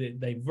world, the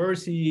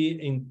diversity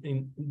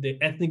in the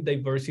ethnic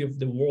diversity of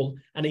the world,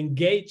 and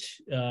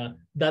engage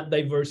that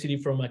diversity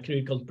from a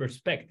critical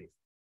perspective,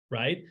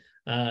 right?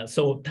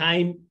 So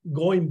time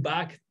going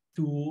back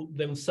to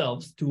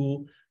themselves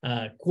to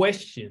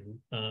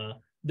question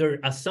their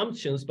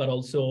assumptions, but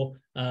also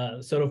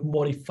sort of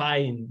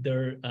modifying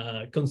their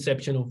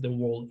conception of the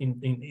world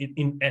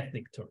in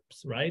ethnic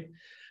terms, right?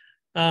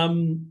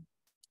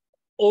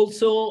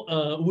 Also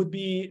would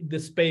be the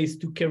space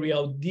to carry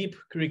out deep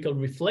critical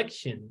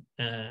reflection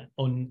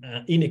on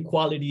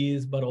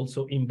inequalities, but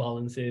also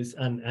imbalances,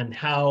 and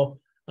how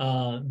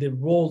the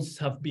roles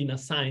have been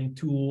assigned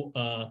to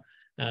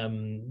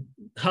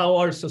how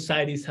our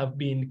societies have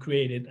been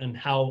created, and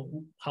how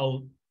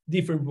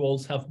different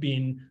roles have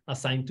been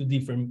assigned to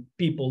different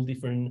people,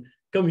 different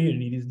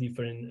communities,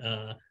 different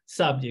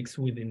subjects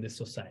within the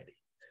society,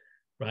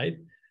 right?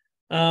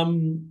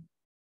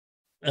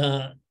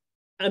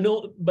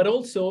 But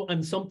also,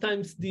 and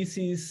sometimes this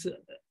is,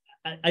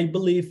 I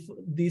believe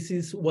this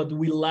is what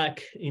we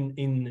lack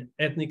in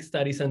ethnic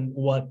studies, and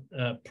what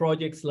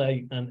projects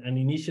like and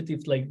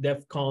initiatives like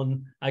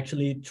DEFCon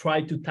actually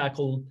try to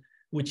tackle,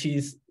 which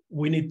is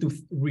we need to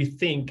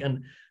rethink.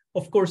 And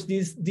of course,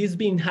 this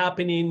been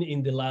happening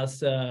in the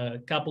last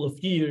couple of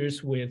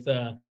years with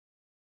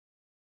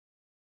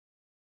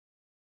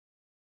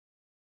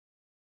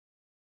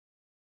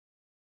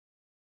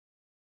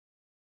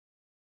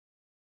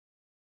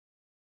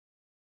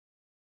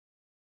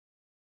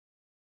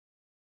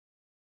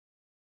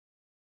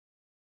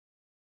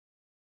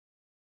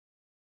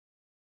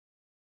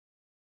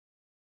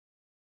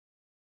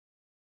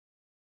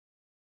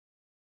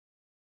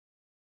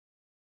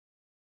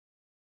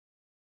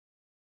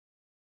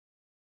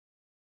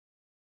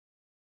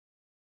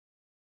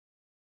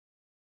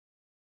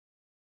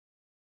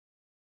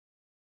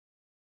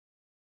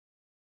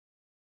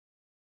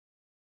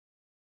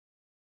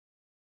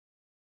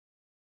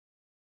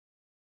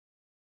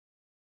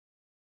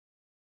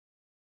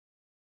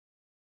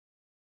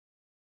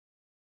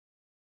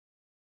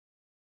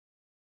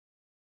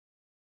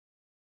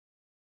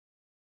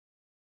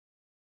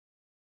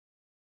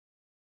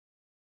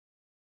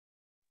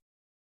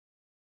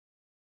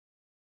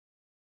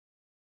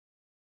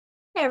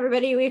Hey,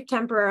 everybody, we've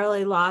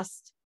temporarily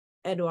lost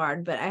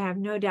Eduard, but I have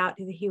no doubt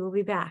that he will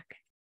be back.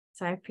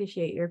 So I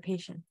appreciate your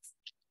patience.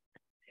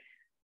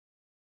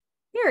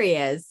 Here he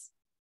is.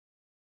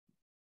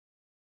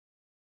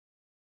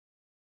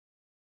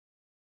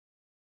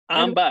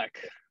 I'm back.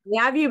 We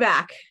have you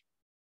back.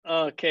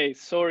 Okay,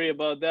 sorry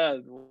about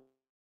that.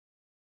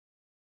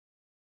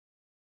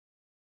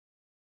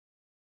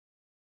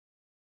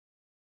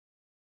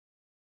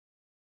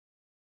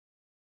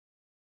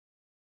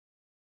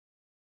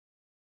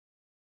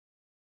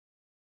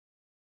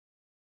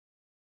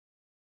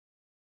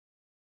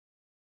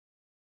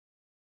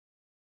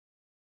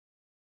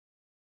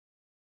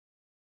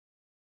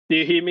 Do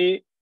you hear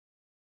me?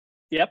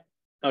 Yep.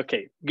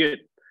 Okay, good.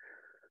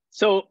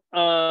 So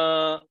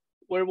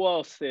where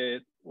was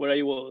it? Where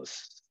I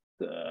was?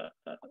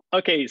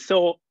 Okay,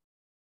 so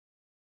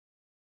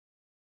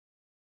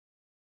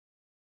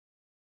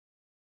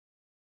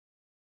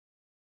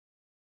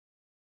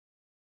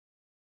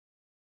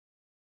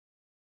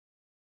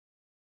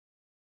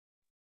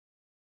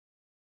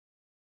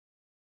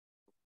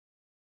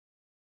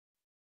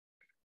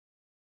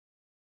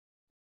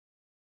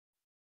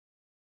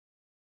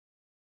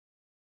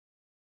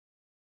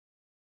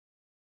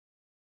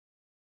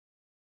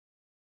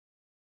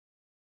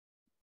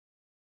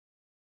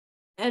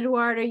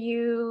Eduard, are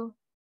you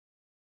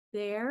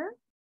there?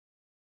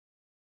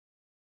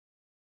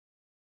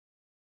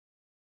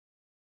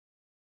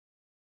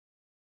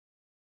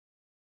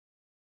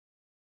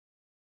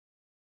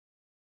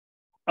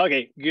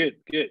 okay, good,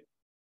 good.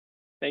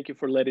 Thank you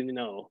for letting me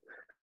know.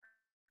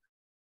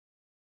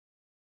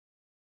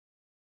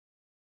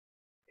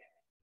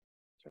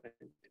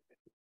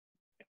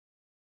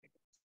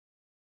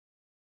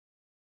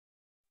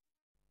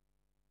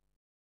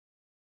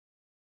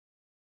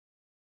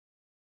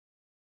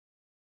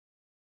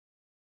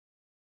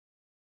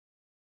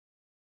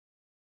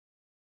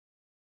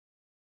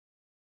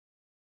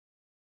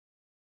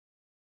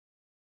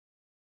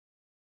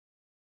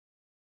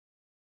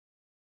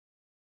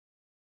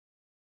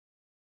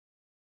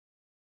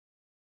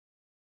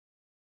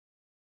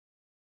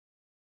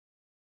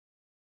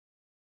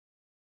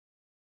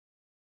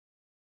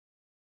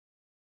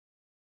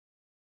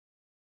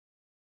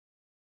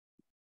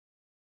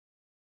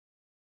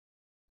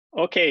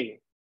 Okay,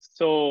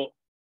 so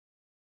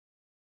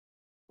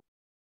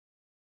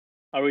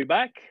are we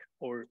back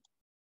or?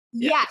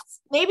 Yeah.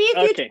 Yes. Maybe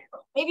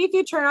if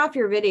you turn off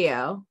your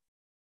video.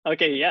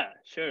 Okay, yeah,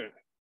 sure.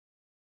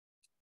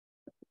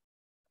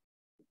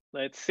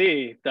 Let's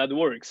see if that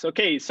works.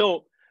 Okay,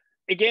 so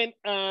again,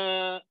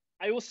 I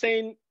was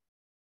saying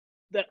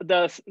that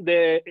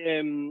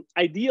the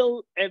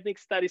ideal ethnic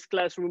studies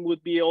classroom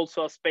would be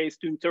also a space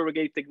to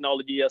interrogate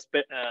technology as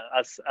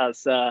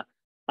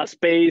a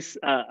space,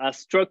 a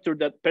structure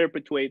that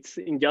perpetuates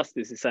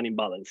injustices and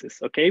imbalances.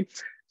 Okay,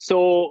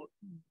 so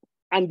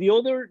and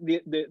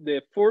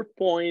the fourth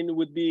point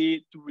would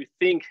be to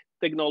rethink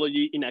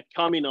technology in a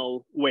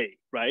communal way,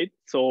 right?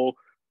 So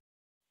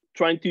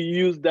trying to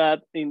use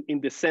that in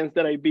the sense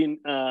that I've been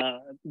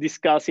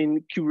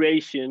discussing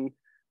curation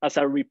as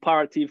a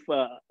reparative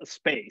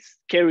space,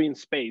 caring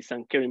space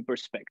and caring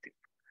perspective.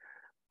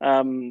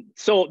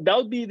 So that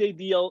would be the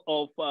ideal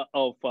of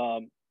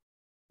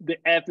the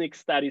ethnic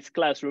studies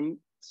classroom.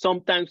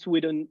 Sometimes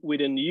we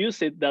don't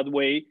use it that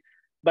way,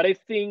 but I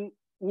think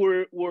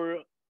we're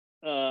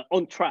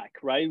on track,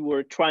 right?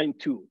 We're trying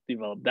to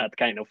develop that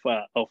kind of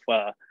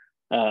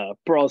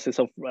process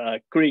of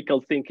critical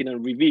thinking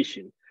and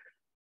revision.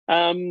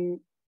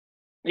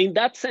 In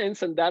that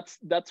sense, and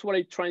that's what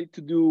I try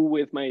to do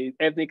with my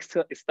ethnic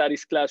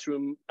studies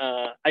classroom.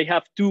 I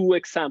have two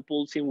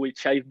examples in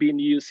which I've been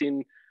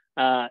using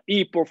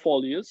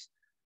e-portfolios.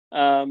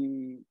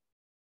 And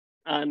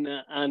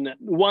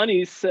one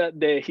is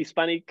the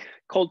Hispanic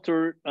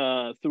culture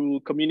through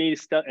community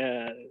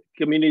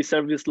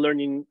service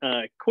learning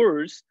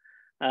course,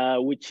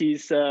 which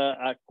is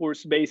a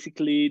course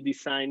basically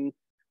designed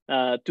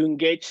to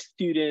engage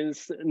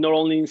students not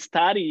only in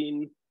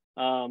studying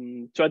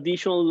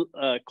traditional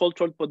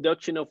cultural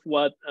production of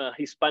what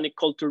Hispanic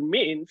culture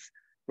means,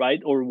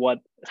 right, or what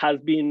has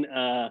been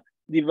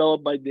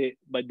developed by the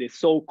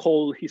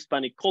so-called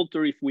Hispanic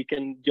culture. If we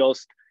can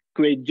just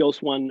create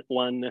just one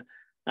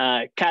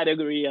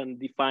category and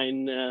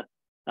define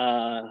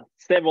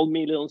several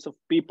millions of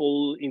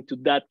people into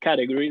that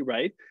category,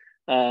 right?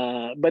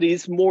 But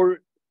it's more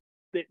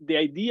the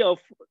idea of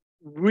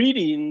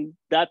reading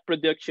that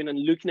production and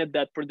looking at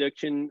that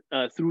production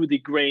through the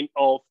grain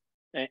of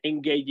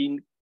engaging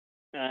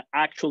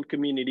actual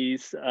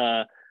communities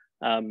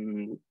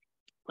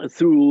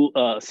through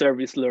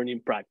service learning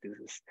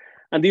practices.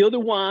 And the other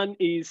one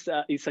is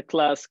a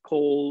course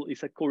called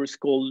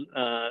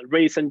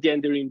Race and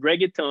Gender in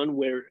Reggaeton,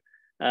 where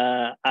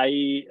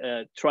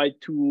I try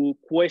to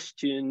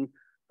question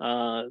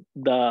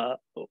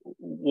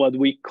what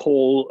we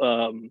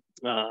call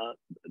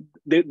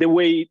the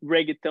way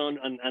reggaeton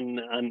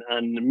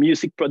and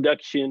music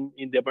production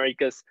in the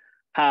Americas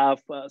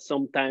have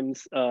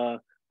sometimes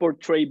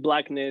portray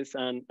blackness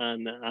and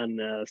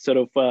sort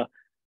of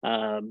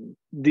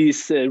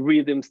these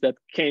rhythms that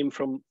came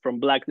from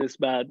Blackness,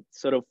 but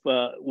sort of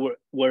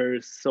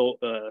were so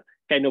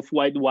kind of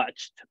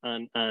whitewashed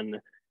and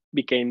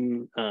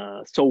became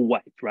so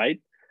white,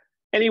 right?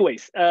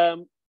 Anyways,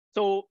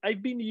 so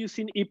I've been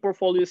using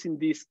e-portfolios in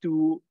these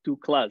two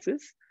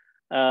classes,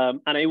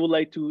 and I would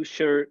like to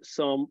share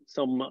some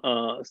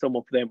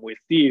of them with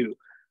you.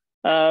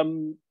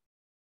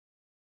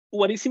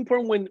 What is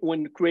important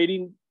when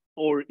creating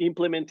or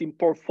implementing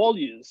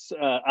portfolios,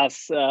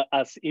 as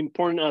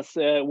important as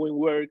when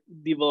we're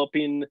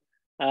developing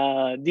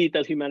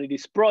digital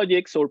humanities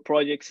projects or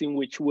projects in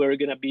which we're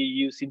going to be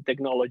using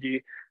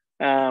technology.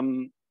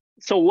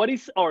 So what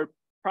is our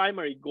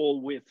primary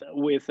goal with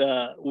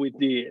the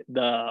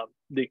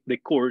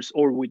course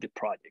or with the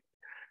project?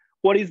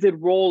 What is the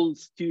role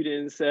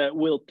students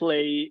will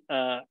play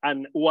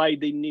and why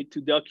they need to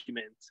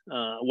document?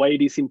 Why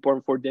it is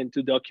important for them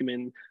to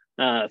document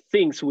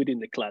things within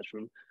the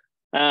classroom?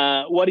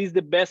 What is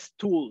the best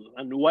tool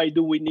and why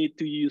do we need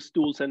to use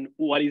tools, and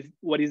what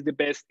is the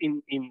best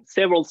in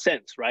several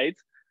sense, right?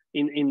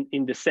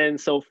 In the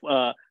sense of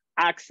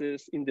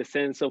access, in the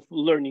sense of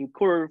learning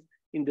curve,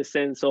 in the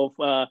sense of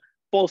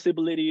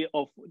possibility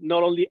of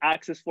not only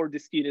access for the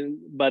student,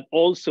 but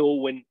also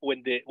when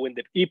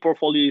the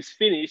e-portfolio is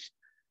finished,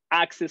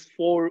 access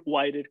for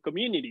wider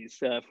communities.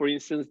 For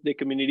instance, the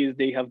communities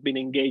they have been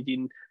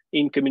engaging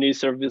in community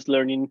service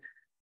learning,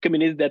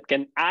 communities that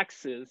can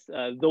access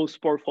those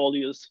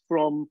portfolios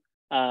from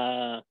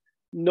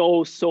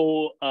no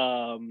so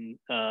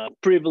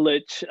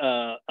privileged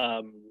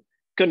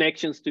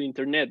connections to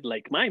internet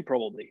like mine,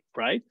 probably,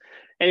 right?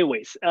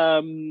 Anyways,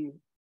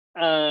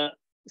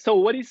 so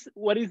what is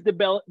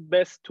the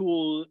best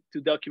tool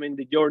to document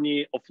the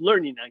journey of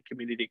learning and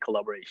community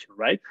collaboration,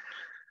 right?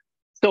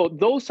 So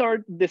those are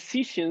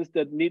decisions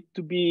that need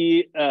to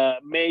be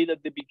made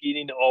at the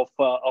beginning of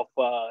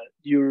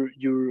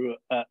you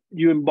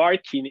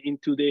embarking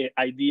into the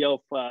idea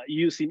of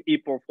using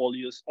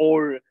e-portfolios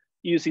or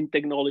using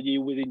technology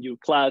within your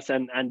class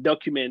and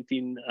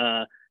documenting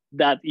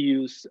that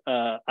use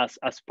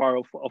as part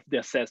of the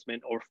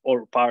assessment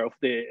or part of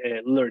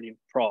the learning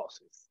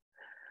process.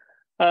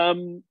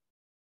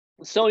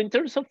 So in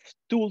terms of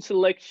tool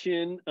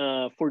selection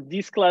for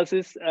these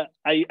classes,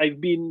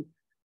 I've been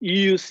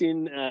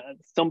using,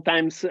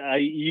 sometimes I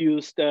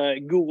used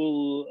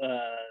Google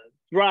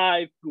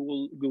Drive,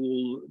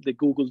 the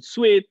Google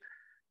Suite,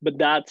 but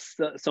that's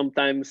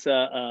sometimes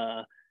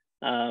not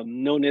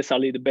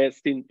necessarily the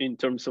best in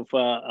terms of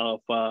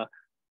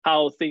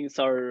how things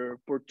are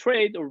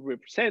portrayed or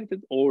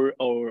represented, or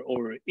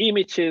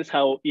images,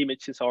 how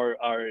images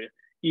are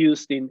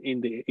used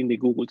in the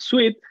Google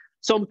Suite.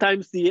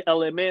 Sometimes the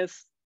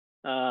LMS,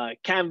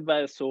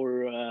 Canvas,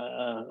 or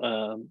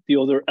the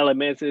other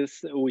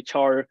LMSs, which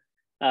are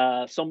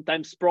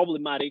sometimes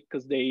problematic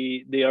because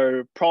they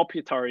are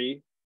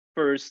proprietary.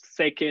 First,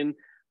 second,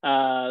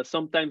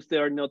 sometimes they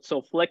are not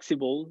so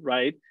flexible,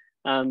 right?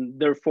 And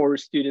therefore,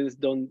 students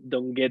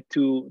don't get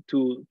to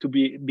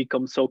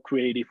become so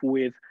creative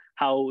with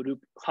how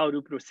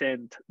to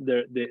present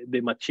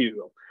the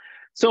material.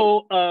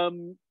 So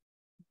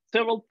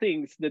several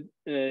things that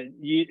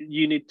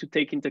you need to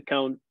take into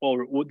account,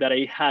 or that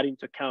I had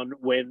into account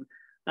when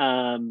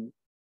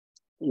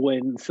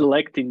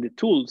selecting the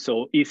tool.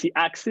 So easy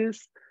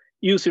access,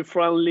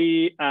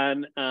 user-friendly,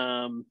 and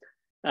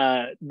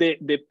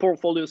the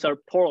portfolios are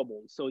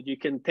portable. So you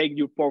can take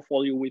your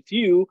portfolio with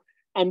you.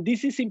 And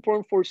this is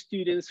important for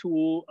students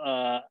who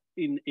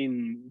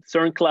in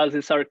certain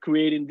classes are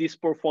creating these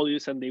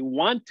portfolios and they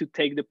want to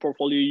take the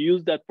portfolio,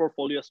 use that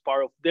portfolio as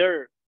part of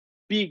their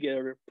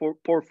bigger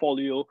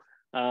portfolio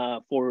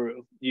for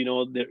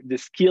the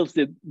skills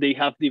that they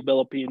have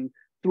developing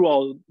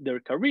throughout their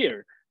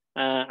career,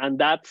 and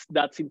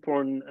that's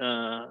important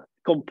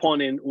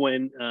component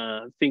when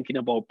thinking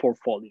about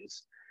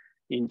portfolios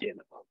in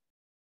general.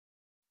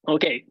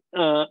 Okay,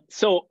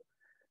 so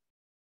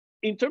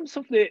in terms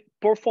of the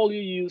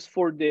portfolio use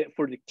for the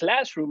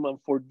classroom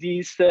and for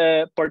these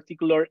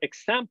particular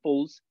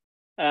examples,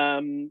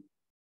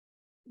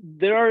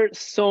 there are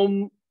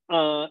some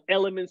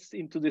elements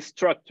into the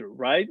structure,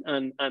 right?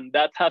 And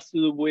that has to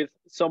do with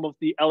some of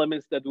the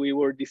elements that we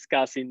were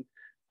discussing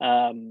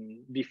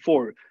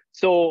before.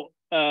 So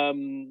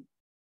in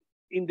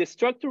the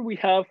structure, we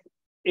have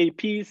a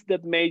piece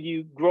that made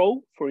you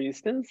grow. For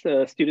instance,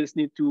 students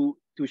need to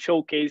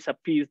showcase a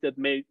piece that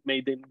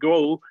made them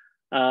grow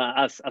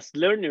as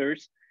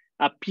learners,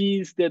 a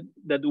piece that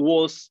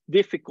was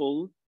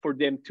difficult for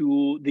them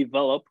to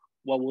develop.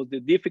 What was the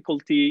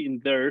difficulty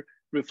in there,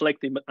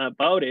 reflecting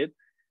about it.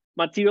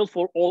 Material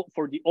for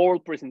the oral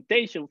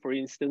presentation, for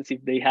instance,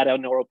 if they had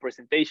an oral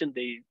presentation,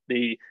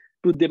 they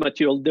put the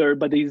material there,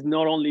 but it's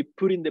not only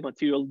putting the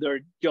material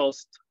there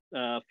just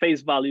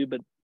face value,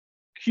 but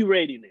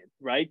curating it,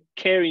 right?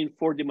 Caring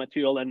for the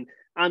material and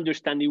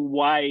understanding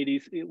why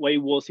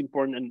it was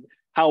important and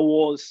how it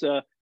was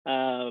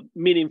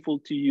meaningful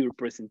to your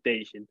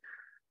presentation.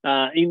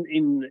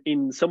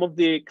 In some of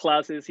the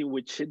classes in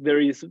which there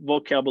is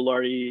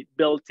vocabulary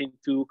built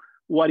into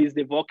what is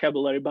the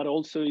vocabulary, but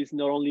also is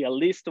not only a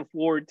list of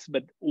words,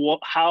 but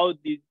how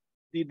did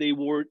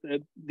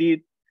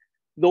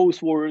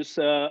those words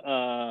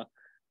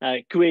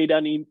create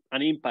an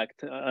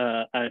impact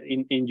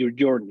in your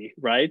journey,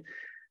 right?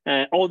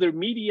 Other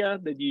media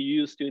that you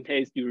use to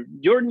enhance your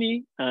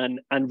journey,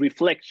 and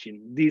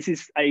reflection. This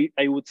is,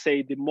 I would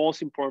say, the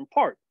most important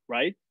part,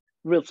 right?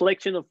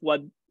 Reflection of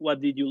what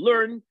did you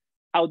learn?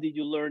 How did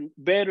you learn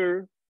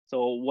better?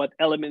 So what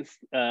elements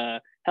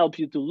help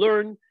you to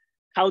learn?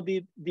 How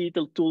did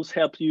digital tools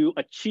help you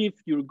achieve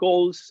your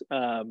goals?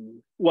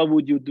 What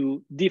would you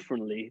do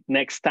differently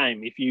next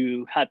time if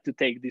you had to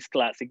take this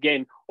class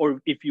again, or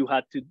if you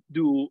had to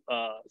do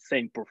the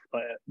same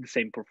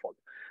portfolio?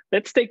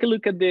 Let's take a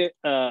look at the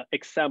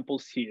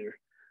examples here.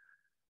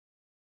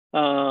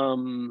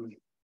 Okay.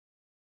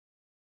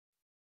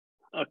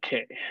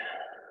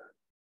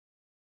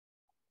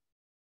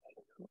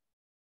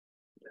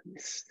 Let me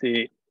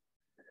see.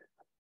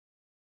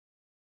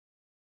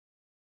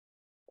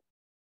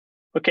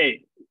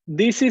 Okay,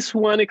 this is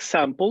one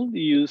example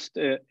used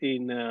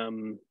in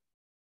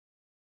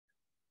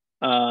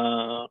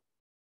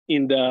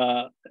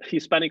the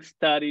Hispanic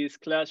Studies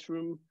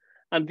classroom,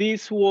 and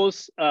this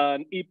was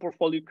an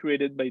e-portfolio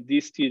created by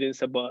these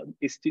students about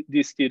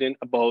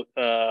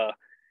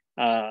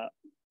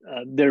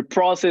their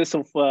process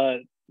of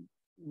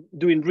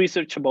doing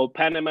research about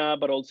Panama,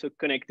 but also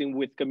connecting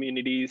with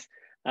communities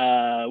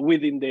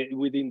within the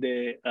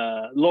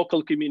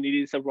local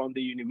communities around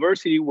the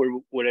university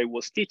where I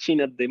was teaching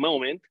at the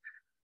moment,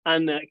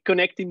 and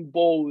connecting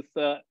both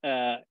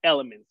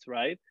elements,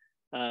 right?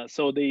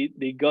 So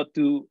they got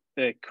to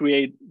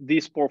create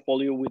this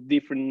portfolio with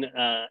different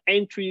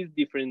entries,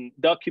 different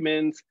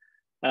documents,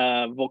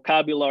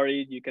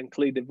 vocabulary. You can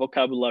click the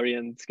vocabulary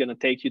and it's gonna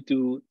take you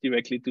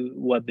directly to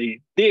what they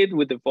did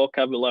with the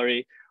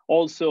vocabulary.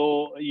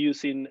 Also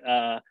using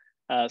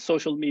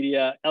social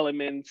media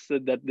elements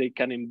that they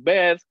can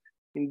embed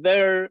in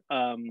there,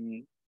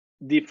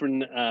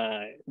 different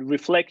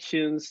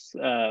reflections,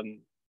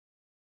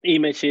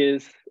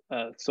 images,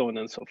 so on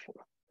and so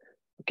forth.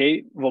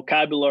 Okay,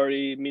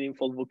 vocabulary,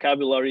 meaningful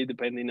vocabulary,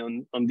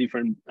 depending on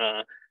different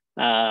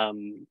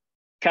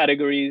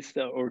categories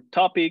or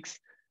topics,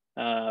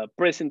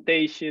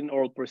 presentation,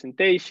 oral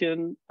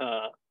presentation,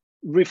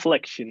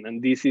 reflection,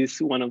 and this is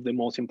one of the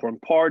most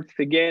important parts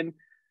again.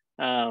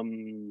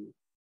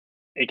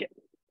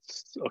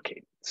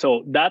 Okay,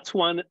 so that's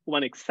one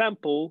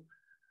example.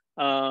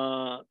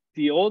 The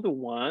other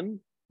one,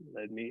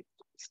 let me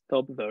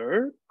stop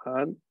there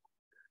and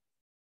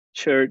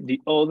share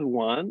the other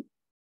one.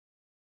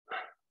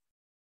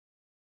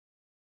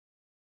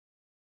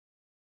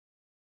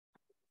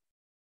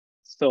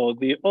 So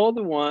the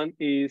other one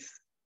is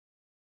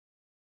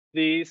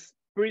this,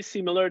 pretty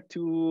similar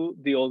to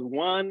the old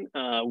one,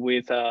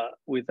 with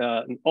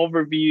an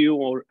overview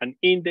or an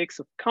index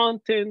of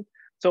content.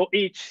 So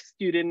each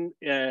student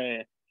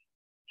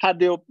had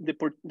the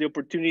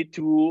opportunity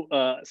to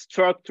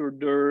structure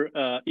their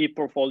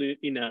e-portfolio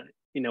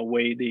in a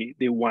way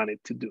they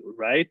wanted to do,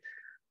 right?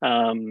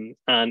 And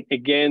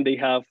again, they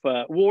have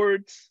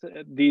words.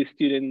 The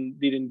student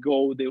didn't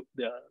go the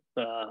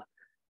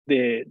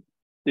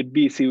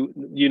busy,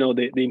 you know,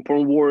 the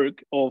important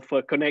work of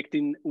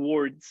connecting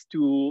words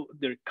to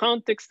their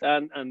context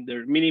and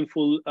their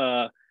meaningful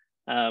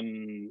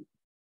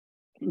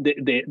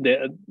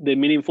the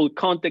meaningful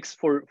context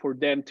for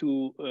them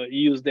to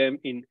use them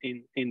in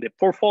the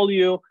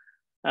portfolio,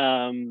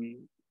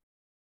 and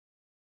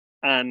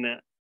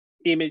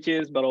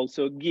images, but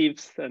also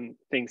GIFs and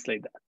things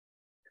like that.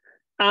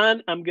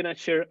 And I'm gonna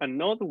share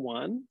another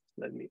one.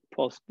 Let me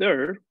pause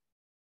there.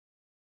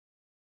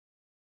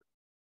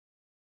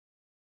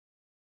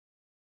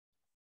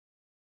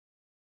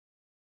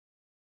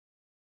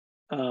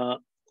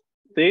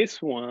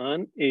 This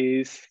one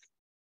is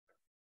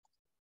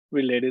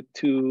related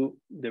to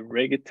the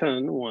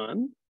reggaeton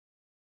one.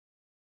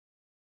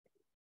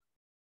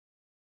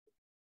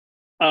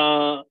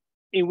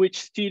 In which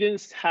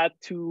students had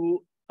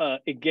to,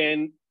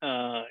 again,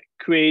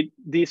 create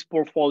this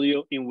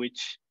portfolio in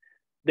which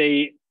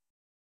they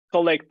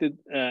collected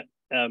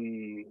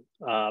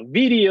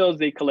videos,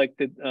 they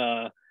collected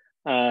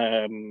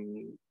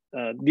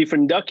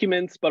different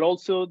documents, but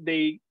also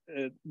they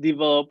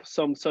developed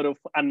some sort of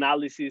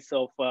analysis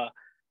of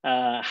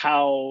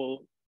how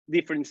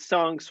different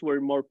songs were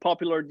more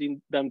popular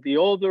than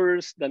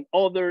others,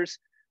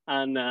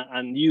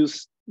 and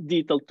use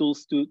digital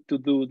tools to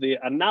do the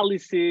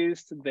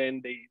analysis.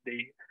 Then they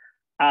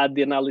add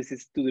the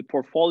analysis to the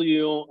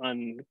portfolio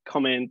and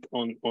comment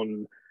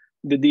on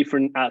the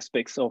different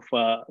aspects of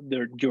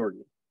their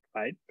journey,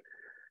 right?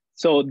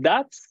 So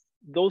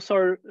those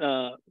are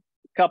a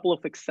couple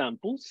of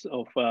examples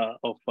of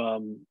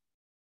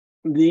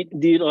the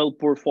digital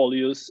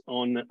portfolios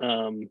on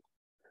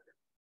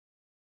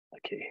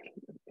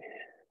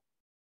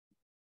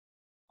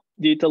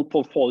digital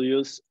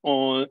portfolios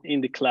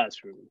in the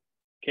classroom.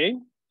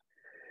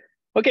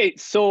 Okay,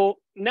 so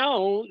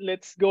now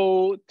let's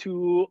go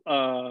to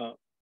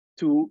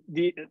to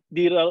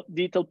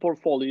digital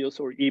portfolios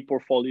or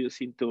e-portfolios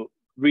into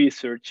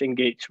research,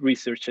 engaged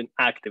research and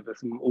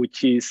activism,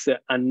 which is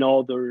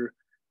another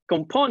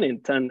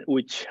component and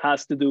which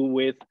has to do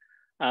with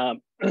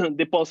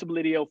the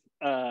possibility of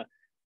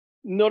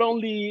not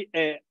only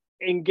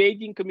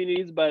engaging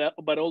communities,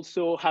 but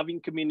also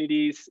having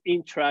communities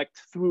interact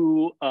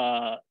through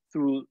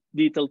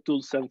digital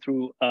tools and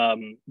through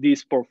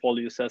these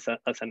portfolios as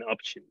an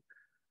option.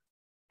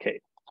 Okay.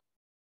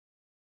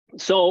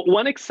 So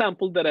one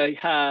example that I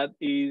have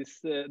is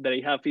a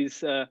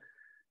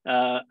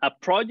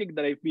project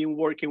that I've been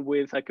working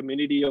with a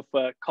community of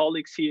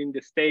colleagues here in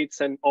the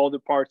States and other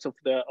parts of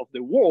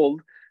the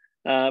world,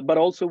 but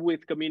also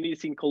with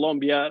communities in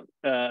Colombia,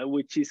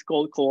 which is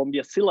called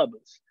Colombia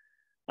Syllabus.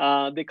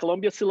 The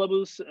Colombia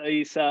Syllabus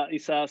is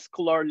a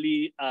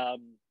scholarly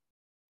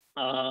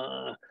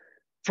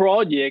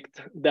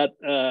project that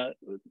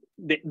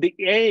the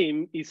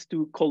aim is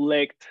to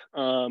collect,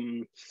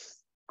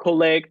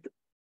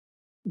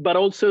 but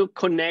also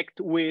connect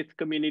with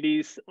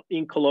communities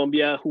in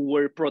Colombia who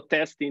were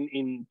protesting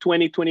in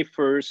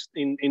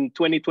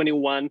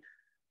 2021,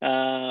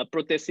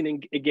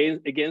 protesting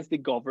against the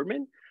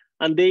government.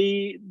 And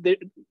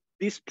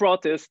these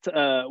protests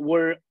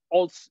were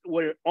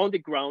on the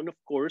ground, of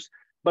course,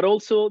 but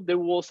also there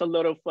was a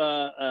lot of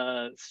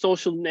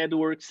social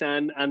networks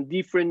and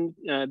different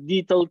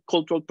digital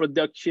cultural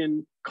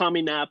production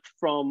coming up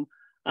from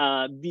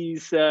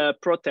these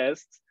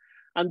protests.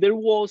 And there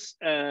was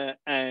a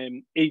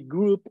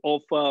group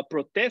of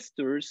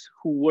protesters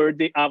who were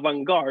the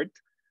avant-garde,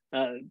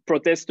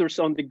 protesters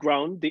on the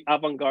ground, the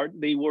avant-garde.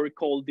 They were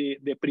called the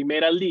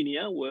Primera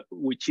Línea,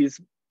 which is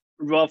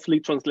roughly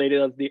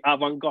translated as the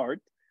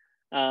avant-garde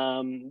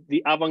of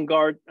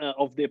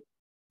the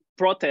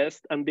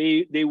protest. And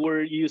they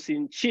were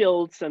using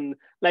shields, and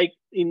like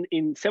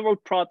in several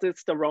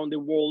protests around the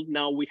world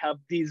now, we have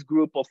this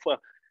group of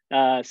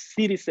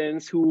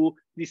citizens who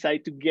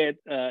decide to get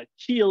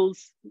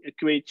shields,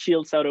 create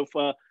shields out of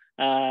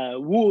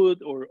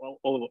wood or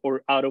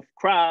out of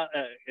crab,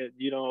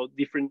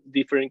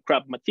 different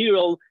crab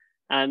material,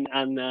 and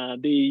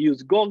they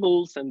use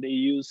goggles and they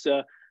use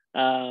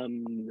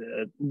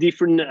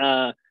different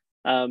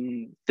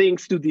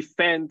things to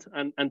defend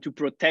and to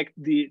protect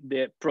the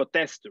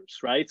protesters,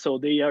 right? So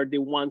they are the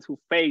ones who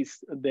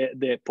face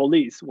the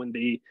police when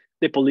the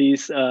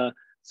police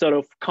sort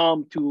of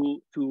come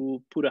to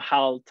put a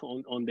halt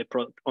on the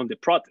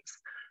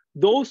protests.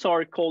 Those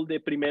are called the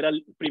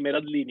primera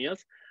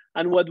líneas.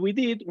 And what we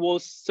did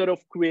was sort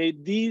of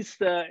create these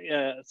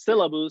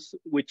syllabus,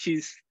 which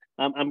is,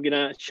 I'm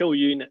gonna show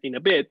you in a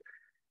bit,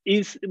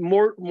 is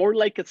more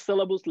like a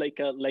syllabus, like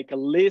a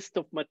list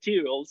of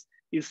materials.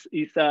 Is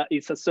a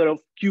sort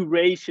of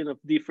curation of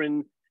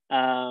different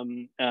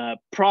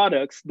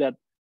products that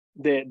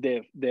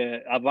the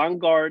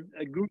avant-garde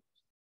group,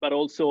 but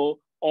also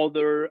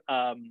other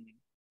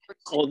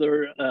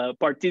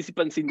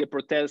participants in the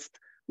protest,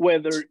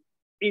 whether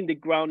in the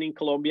ground in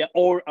Colombia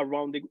or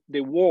around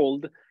the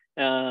world,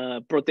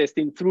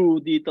 protesting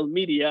through digital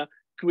media,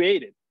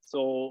 created.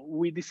 So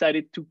we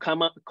decided to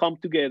come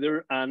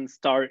together and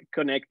start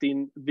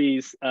connecting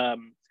these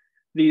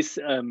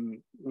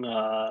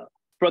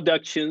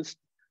productions,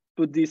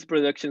 put these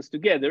productions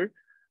together,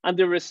 and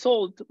the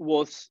result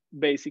was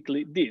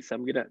basically this.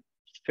 I'm gonna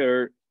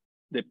share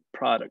the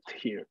product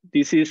here.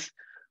 This is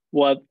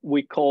what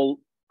we call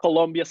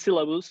Colombia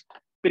Syllabus,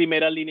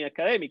 Primera Línea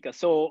Académica.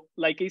 So,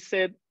 like I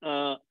said,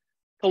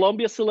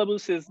 Colombia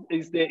Syllabus is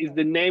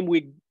the name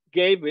we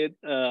gave it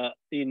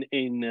in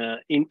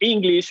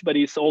English, but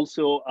it's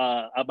also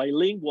a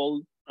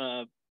bilingual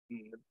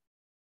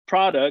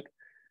product,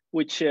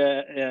 which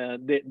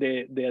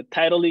the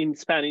title in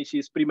Spanish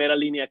is Primera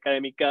Línea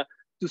Académica,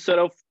 to sort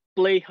of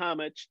play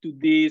homage to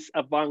this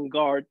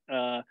avant-garde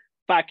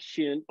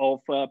faction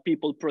of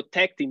people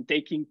protecting,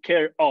 taking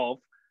care of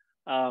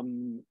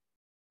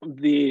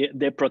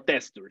the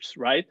protesters,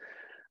 right?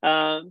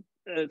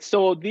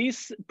 So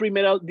this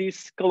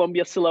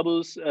Colombia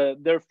Syllabus,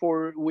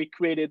 therefore we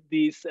created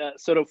this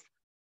sort of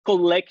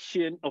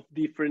collection of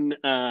different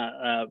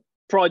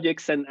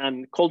projects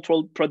and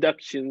cultural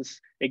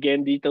productions,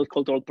 again, digital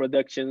cultural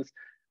productions.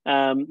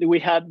 We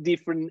had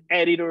different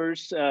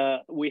editors.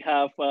 We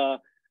have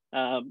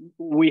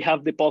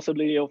the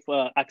possibility of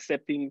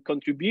accepting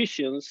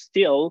contributions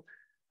still.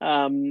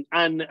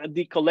 And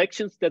the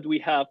collections that we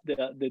have,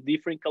 the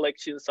different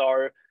collections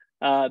are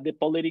the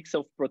politics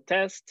of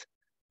protest,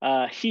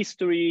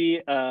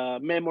 history,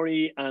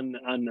 memory, and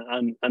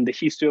the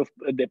history of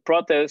the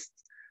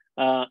protests,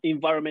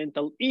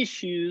 environmental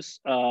issues,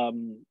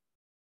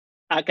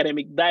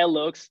 academic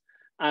dialogues.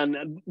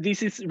 And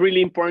this is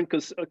really important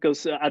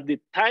because at the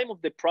time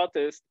of the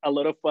protest, a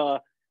lot of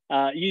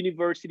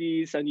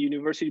universities and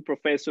university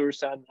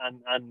professors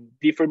and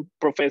different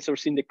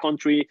professors in the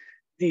country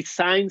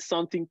designed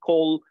something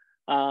called,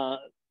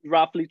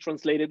 roughly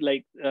translated,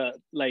 like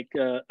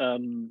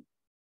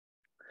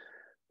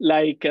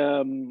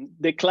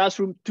the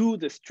classroom to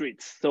the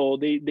streets. So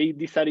they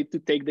decided to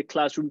take the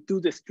classroom to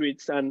the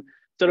streets, and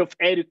sort of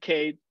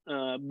educate,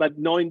 but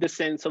not in the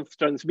sense of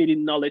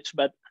transmitting knowledge,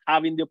 but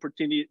having the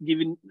opportunity,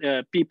 giving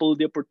people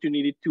the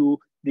opportunity to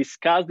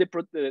discuss the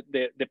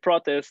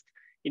protest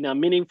in a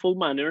meaningful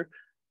manner.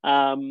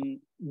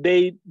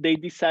 They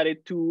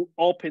decided to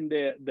open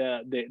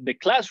the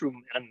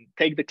classroom and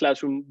take the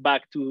classroom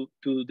back to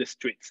the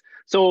streets.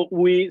 So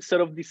we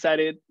sort of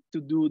decided to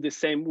do the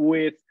same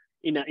with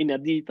in a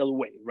digital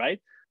way,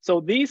 right? So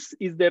this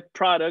is the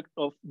product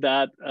of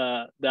that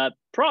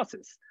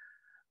process.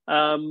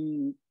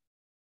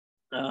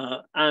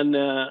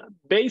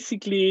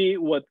 Basically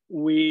what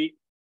we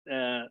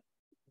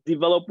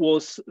developed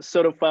was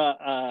sort of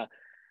a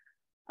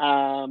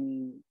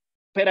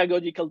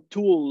pedagogical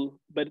tool,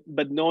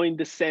 but not in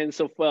the sense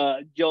of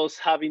just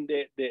having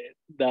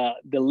the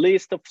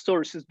list of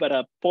sources, but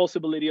a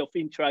possibility of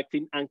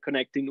interacting and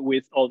connecting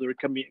with other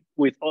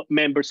with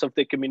members of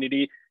the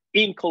community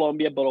in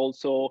Colombia, but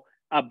also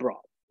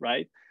abroad,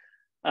 right?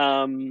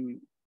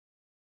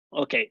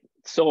 Okay,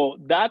 so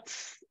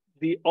that's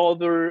the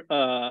other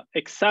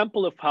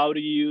example of how to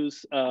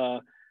use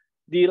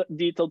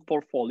digital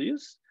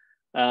portfolios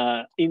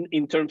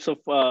in terms of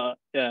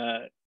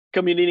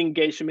community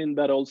engagement,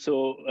 but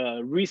also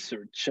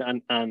research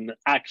and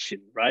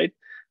action, right?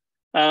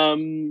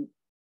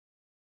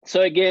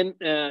 So again,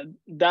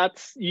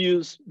 that's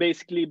used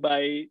basically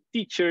by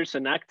teachers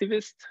and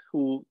activists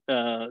who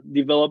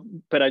develop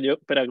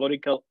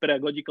pedagogical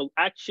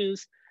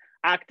actions,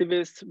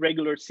 activists,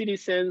 regular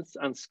citizens,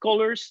 and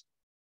scholars.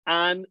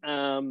 And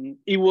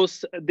it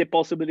was the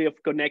possibility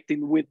of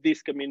connecting with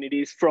these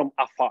communities from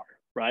afar,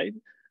 right?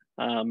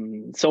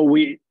 So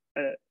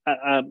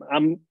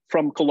I'm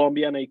from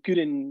Colombia, and I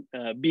couldn't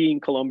be in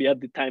Colombia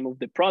at the time of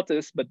the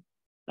protest, but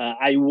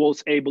I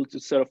was able to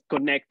sort of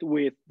connect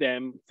with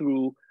them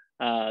through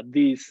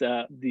this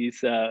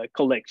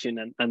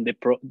collection and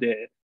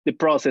the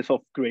process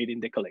of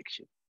creating the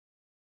collection.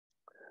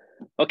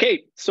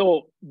 Okay,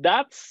 so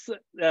that's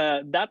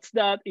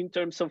that in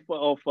terms of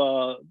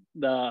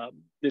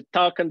the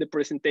talk and the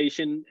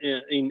presentation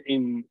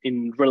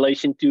in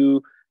relation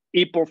to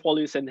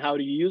e-portfolios and how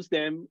to use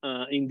them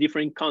in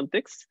different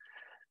contexts.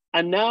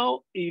 And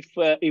now, if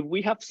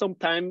we have some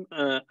time,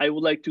 I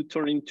would like to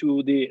turn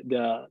into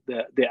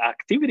the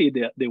activity,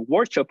 the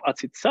workshop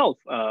as itself.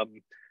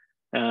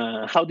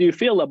 How do you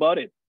feel about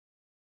it?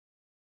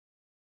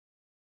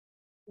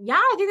 Yeah,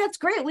 I think that's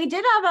great. We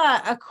did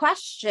have a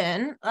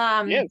question.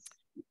 Yes.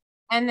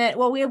 And that,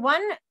 well, we have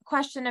one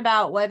question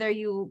about whether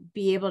you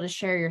be able to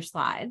share your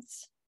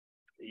slides.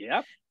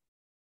 Yeah.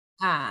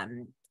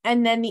 And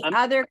then the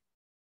other,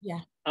 yeah.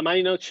 Am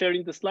I not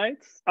sharing the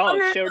slides? Oh,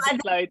 no, share the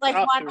slides like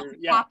after.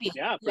 Yeah,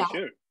 for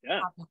sure.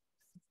 Yeah.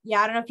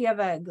 Yeah, I don't know if you have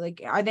are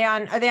they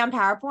on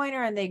PowerPoint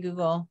or are they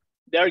Google?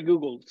 They're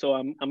Google, so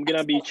I'm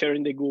gonna be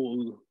sharing the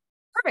Google.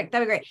 Perfect,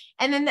 that'd be great.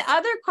 And then the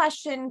other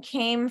question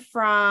came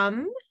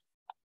from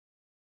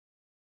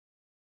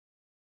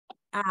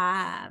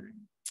I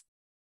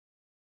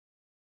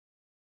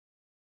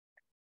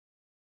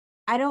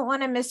don't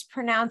want to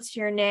mispronounce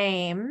your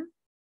name.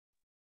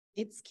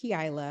 It's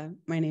Kiala.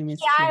 My name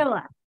is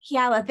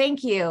Kiala,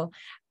 thank you.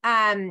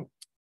 Do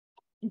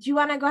you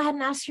want to go ahead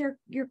and ask your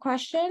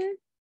question?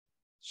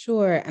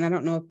 Sure. And I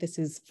don't know if this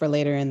is for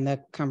later in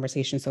the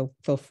conversation, so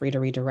feel free to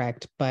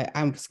redirect, but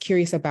I was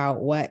curious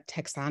about what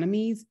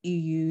taxonomies you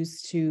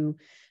use to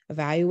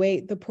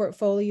evaluate the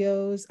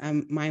portfolios.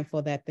 I'm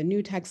mindful that the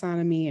new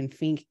taxonomy and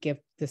FINK give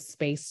the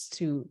space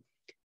to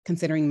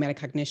considering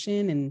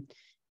metacognition, and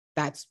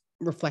that's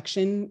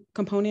reflection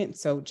component.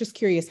 So just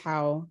curious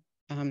how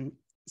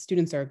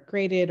students are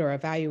graded or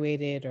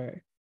evaluated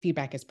or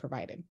feedback is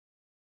provided.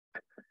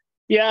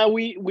 Yeah,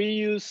 we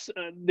use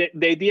the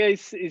idea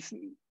is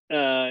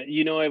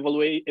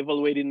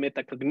evaluating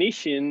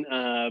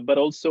metacognition, but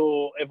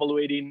also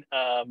evaluating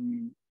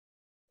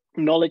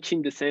knowledge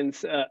in the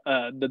sense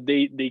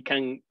that they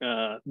can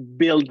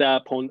build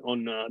up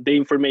on the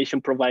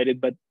information provided,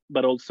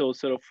 but also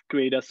sort of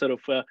create a sort of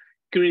a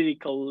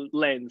critical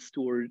lens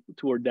toward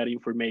that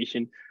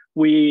information.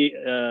 We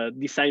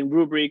design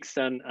rubrics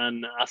and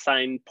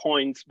assign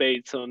points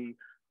based on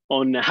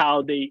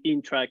how they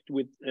interact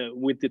with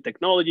the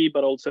technology,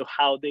 but also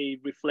how they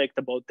reflect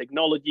about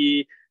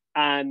technology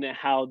and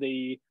how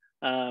they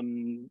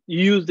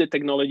use the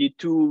technology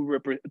to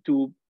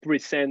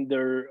present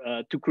their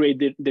to create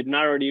the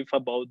narrative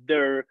about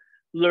their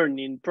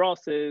learning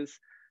process,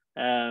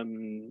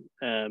 and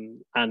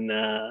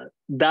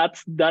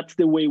that's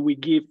the way we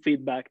give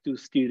feedback to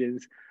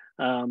students,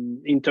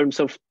 in terms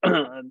of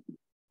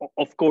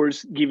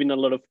course giving a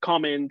lot of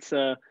comments,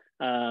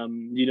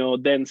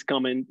 dense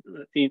comment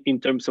in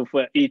terms of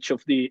each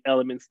of the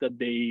elements that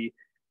they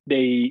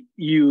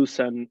use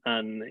and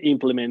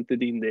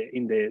implemented in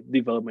the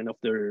development of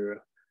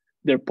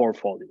their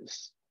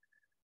portfolios.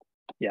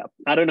 Yeah,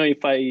 I don't know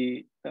if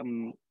I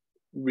am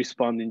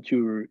responding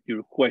to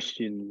your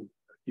question,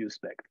 you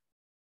expect.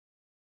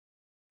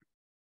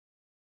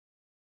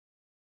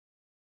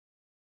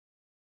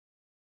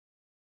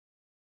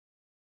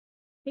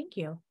 Thank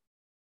you.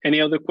 Any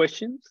other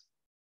questions?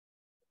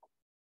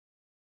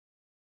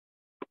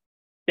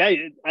 Yeah,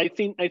 I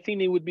think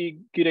it would be a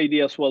good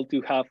idea as well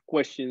to have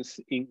questions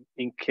in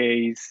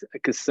case,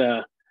 because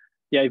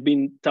yeah, I've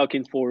been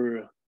talking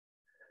for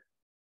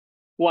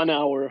 1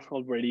 hour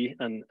already,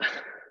 and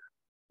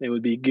it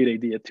would be a good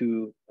idea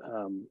to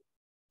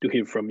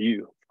hear from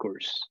you, of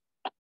course.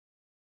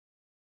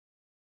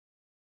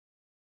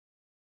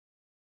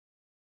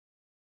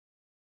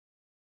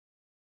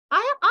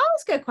 I'll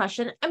ask a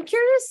question. I'm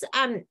curious.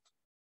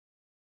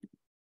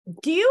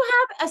 Do you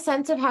have a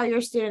sense of how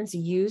your students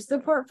use the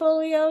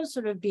portfolios,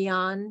 sort of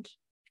beyond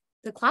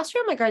the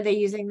classroom? Like, are they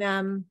using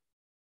them,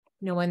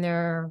 when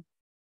they're,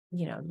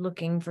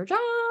 looking for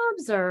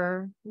jobs,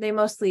 or they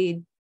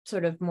mostly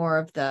sort of more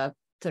of the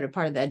sort of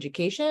part of the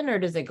education, or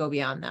does it go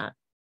beyond that?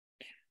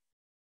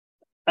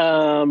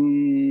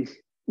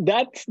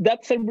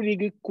 That's a really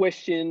good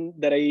question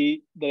that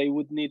I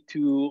would need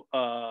to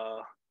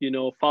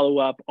follow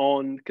up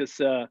on, because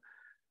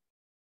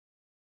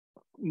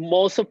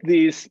most of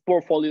these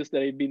portfolios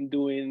that I've been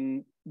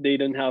doing, they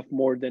don't have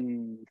more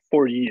than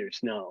 4 years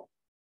now.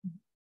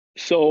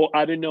 So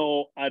I don't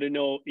know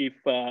if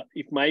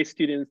my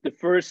students, the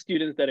first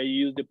students that I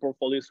use the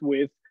portfolios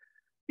with,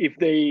 if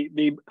they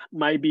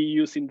might be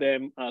using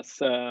them as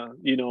to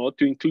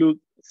include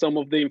some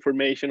of the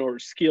information or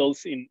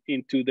skills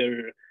into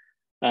their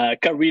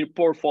career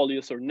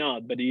portfolios or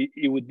not. But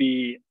it would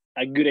be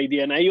a good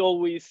idea, and I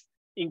always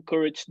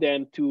encourage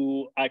them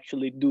to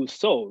actually do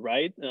so,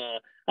 right?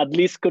 At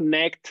least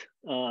connect,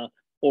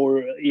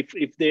 or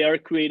if they are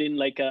creating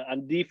like a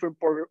different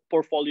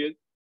portfolio,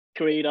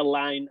 create a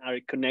line or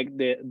connect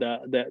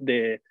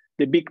the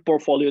big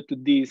portfolio to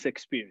this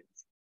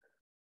experience.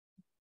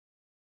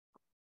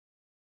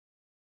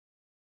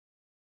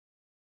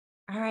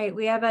 All right,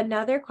 we have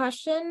another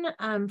question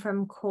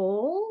from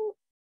Cole.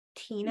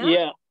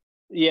 Tina?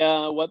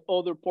 Yeah. What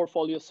other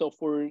portfolio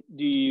software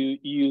do you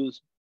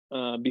use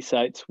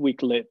besides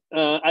Wiklet?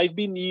 I've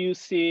been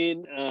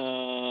using,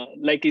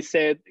 like I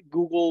said,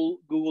 Google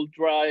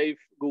Drive,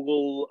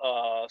 Google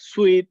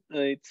Suite.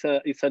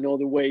 It's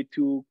another way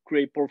to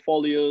create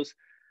portfolios.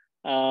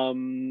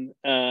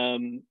 I've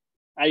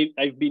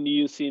been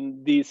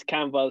using this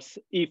Canvas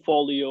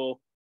eFolio,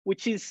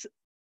 which is,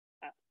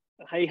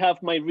 I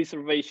have my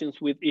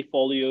reservations with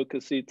eFolio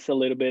because it's a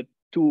little bit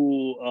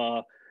too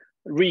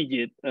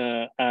rigid,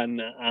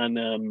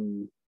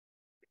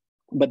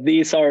 but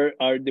these are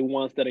the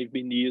ones that I've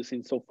been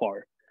using so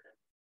far.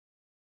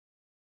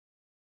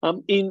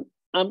 I'm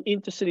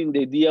interested in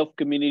the idea of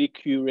community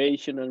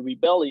curation and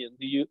rebellion.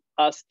 Do you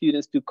ask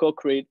students to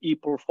co-create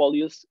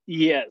e-portfolios?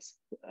 Yes.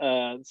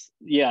 That's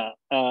the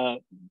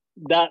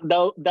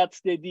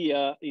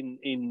idea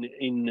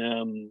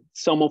in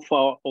some of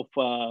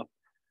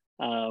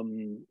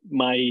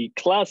my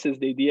classes.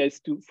 The idea is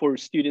for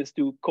students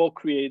to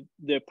co-create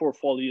their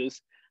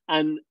portfolios,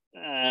 and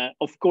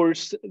of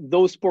course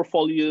those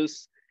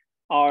portfolios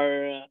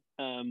are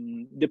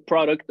the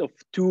product of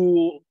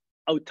two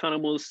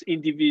autonomous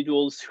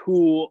individuals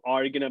who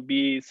are going to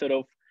be sort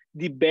of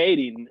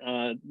debating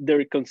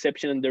their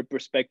conception and their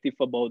perspective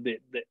about the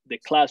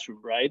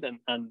classroom, right?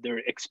 And their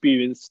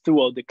experience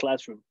throughout the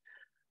classroom.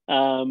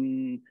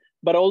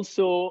 But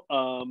also,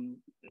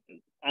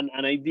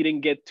 and I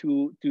didn't get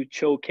to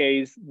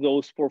showcase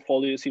those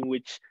portfolios in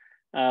which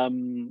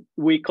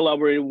we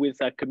collaborated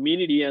with a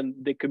community, and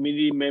the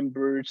community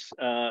members,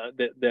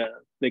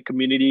 the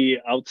community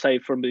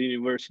outside from the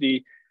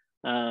university,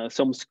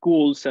 some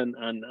schools and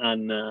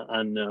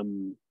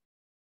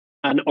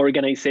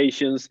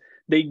organizations,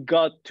 they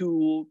got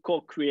to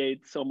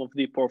co-create some of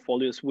the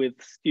portfolios with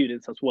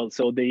students as well.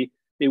 So they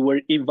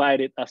were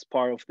invited as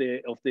part of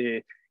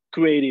the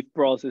creative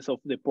process of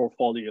the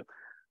portfolio.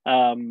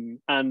 And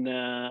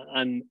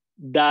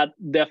that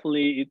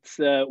definitely, it's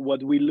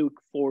what we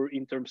look for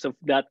in terms of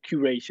that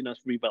curation as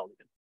rebellion.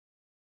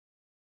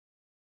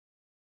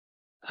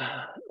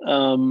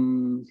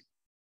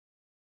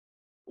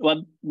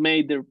 What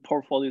made their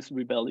portfolios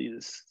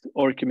rebellious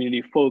or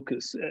community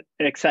focused?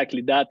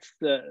 Exactly, that's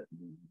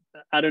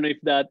I don't know if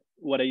that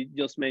what I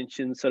just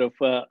mentioned sort of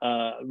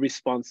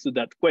responds to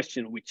that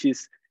question, which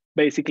is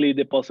basically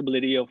the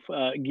possibility of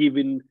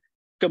giving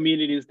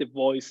communities the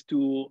voice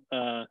to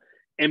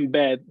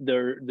embed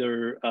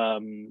their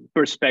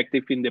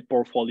perspective in the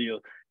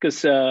portfolio.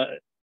 Because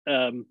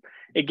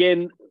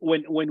again,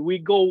 when we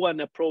go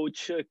and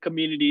approach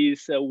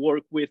communities,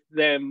 work with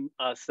them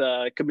as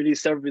community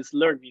service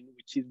learning,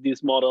 which is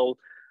this model,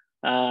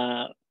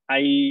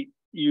 I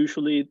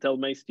usually tell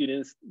my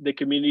students, the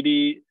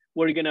community,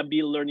 we're gonna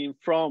be learning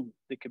from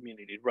the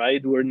community,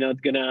 right? We're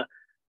not gonna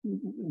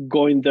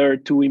go in there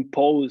to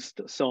impose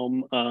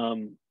some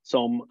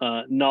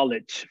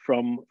knowledge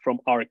from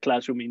our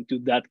classroom into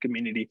that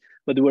community,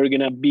 but we're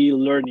gonna be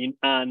learning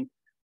and,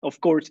 of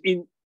course,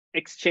 in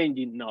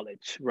exchanging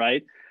knowledge,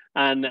 right?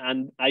 And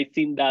I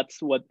think that's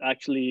what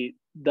actually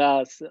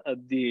does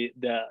the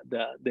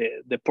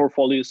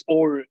portfolios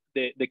or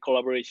the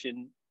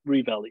collaboration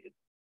rebellion.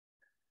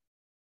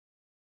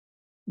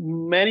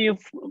 Many of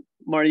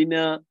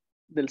Marina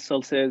Del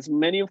Sol says,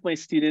 many of my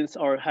students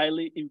are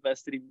highly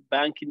invested in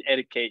banking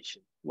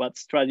education. What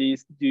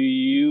strategies do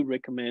you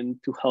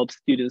recommend to help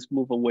students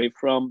move away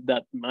from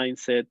that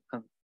mindset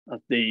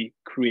as they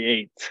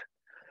create?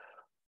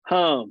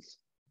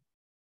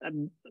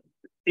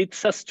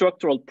 It's a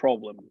structural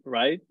problem,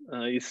 right?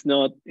 It's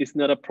not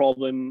a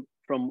problem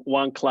from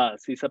one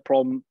class. It's a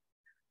problem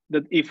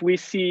that if we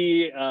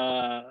see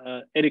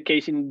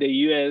education in the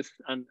US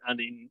and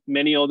in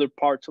many other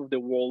parts of the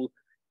world,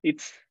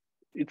 it's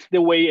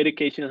the way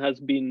education has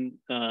been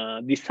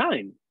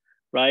designed,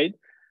 right?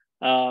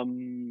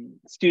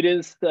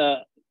 Students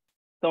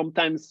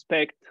sometimes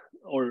expect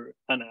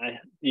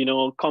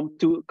come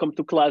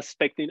to class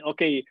expecting,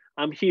 okay,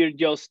 I'm here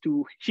just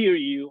to hear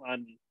you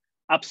and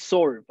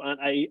absorb.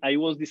 And I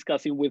was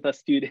discussing with a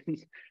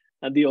student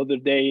the other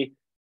day,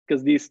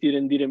 because this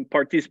student didn't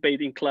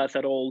participate in class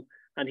at all,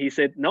 and he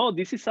said, no,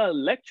 this is a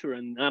lecture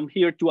and I'm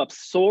here to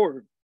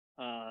absorb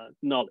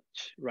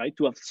knowledge, right?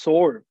 To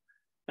absorb,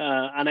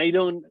 and I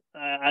don't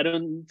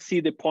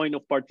see the point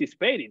of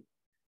participating.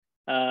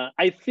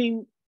 I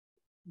think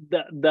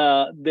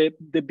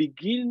the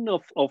beginning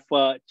of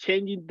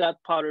changing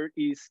that pattern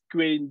is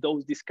creating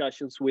those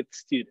discussions with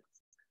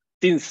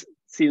students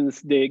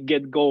since the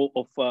get-go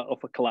of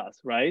a class,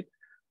 right?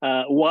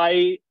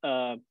 Why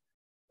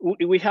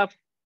we have,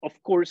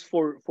 of course,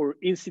 for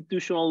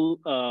institutional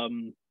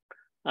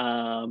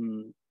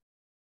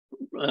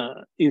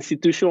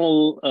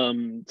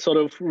sort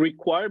of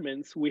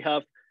requirements, we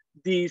have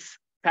these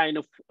kind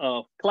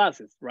of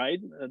classes,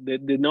 right? The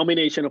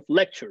denomination of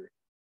lecture.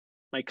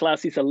 My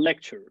class is a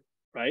lecture,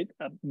 right?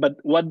 But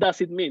what does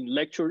it mean?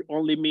 Lecture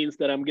only means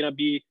that I'm gonna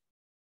be,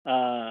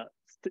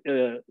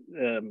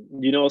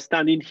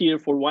 standing here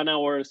for 1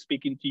 hour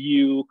speaking to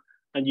you,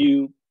 and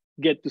you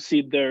get to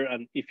sit there,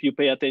 and if you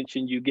pay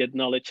attention, you get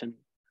knowledge, and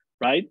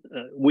right?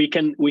 We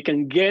can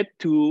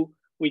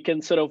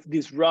sort of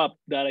disrupt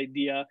that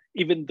idea,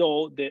 even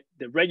though the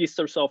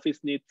registrar's office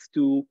needs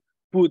to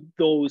put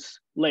those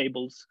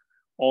labels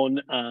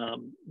on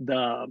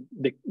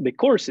the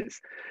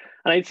courses.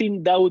 And I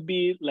think that would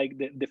be like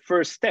the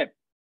first step.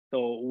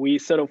 So we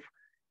sort of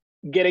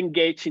get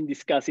engaged in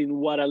discussing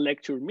what a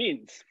lecture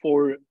means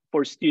for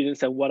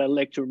students and what a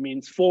lecture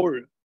means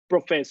for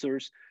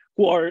professors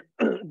who are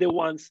the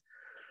ones,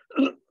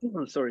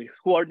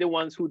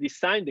 who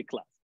design the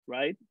class,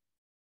 right?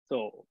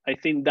 So I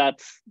think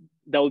that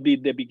would be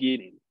the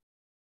beginning.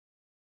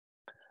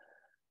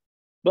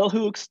 Bell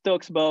Hooks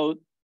talks about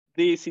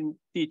this in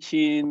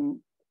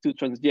teaching to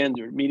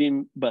transgender,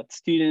 meeting but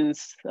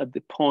students at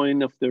the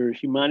point of their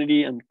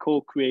humanity and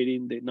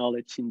co-creating the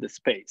knowledge in the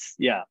space.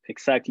 Yeah,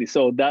 exactly.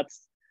 So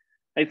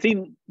I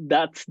think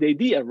that's the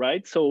idea,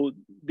 right? So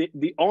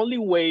the only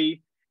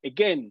way,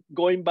 again,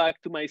 going back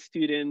to my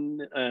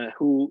student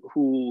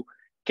who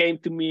came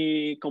to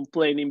me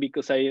complaining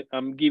because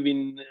I'm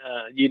giving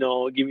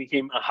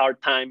him a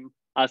hard time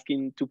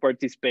asking to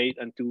participate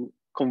and to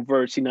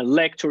converse in a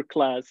lecture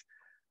class.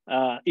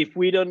 If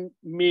we don't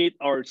meet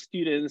our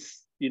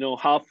students,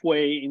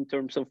 halfway in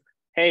terms of,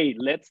 hey,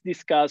 let's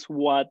discuss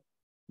what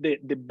the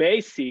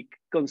basic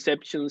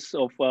conceptions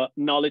of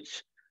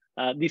knowledge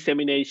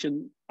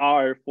dissemination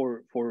are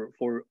for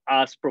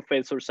us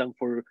professors and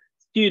for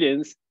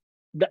students,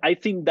 I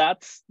think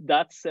that's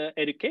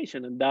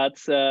education, and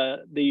that's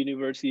the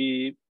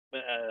university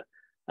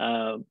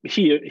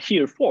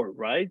here for,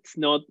 right? It's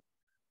not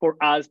for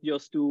us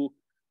just to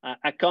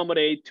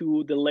accommodate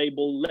to the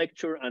label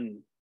lecture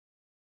and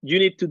you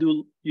need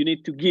to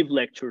give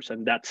lectures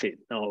and that's it.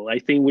 No, I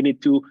think we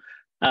need to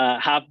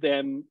have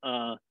them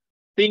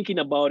thinking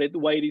about it,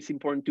 why it is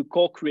important to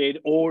co-create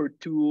or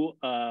to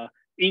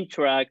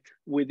interact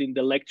within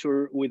the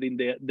lecture, within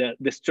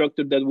the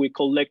structure that we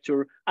call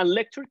lecture. And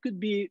lecture could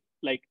be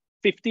like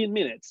 15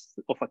 minutes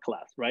of a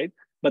class, right?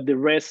 But the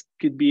rest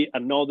could be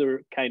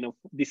another kind of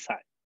design.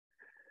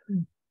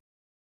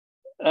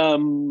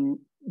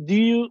 Do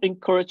you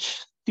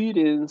encourage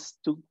students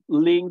to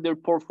link their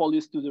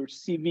portfolios to their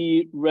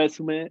CV,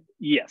 resume?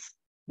 Yes,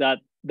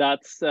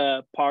 that's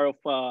part of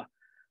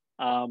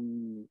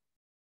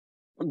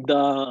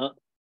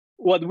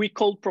what we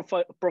call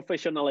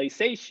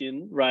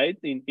professionalization, right?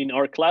 In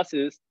our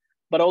classes,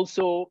 but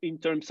also in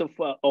terms of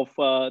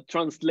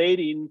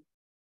translating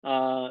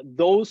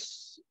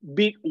those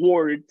big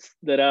words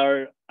that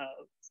are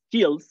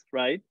skills,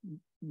 right?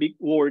 Big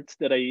words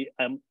that I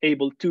am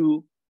able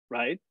to,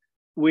 right?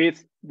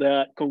 With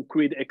the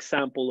concrete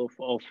example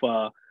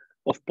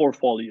of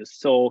portfolios.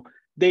 So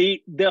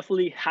they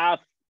definitely have,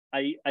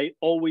 I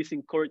always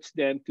encourage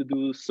them to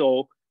do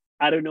so.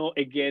 I don't know,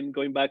 again,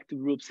 going back to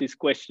Rupsi's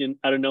question,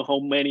 I don't know how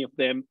many of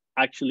them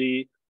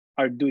actually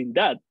are doing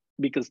that,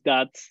 because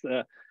that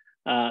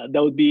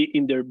would be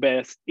in their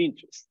best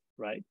interest,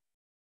 right?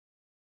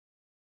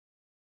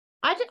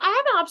 I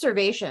have an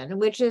observation,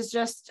 which is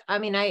just, I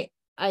mean, I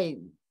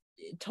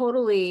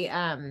totally,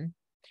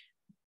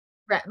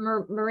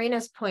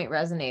 Marina's point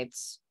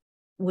resonates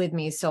with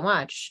me so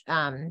much,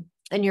 and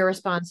your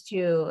response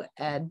to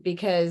Ed,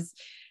 because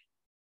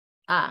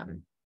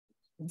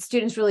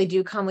students really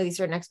do come with these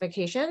certain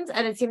expectations.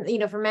 And it seems,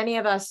 for many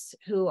of us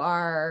who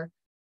are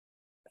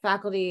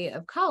faculty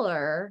of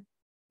color,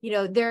 you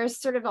know, there's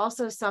sort of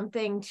also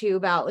something too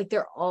about like,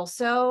 they're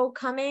also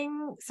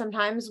coming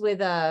sometimes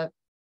with a,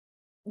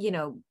 you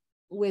know,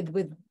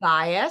 with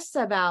bias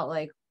about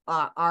like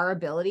our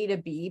ability to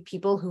be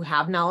people who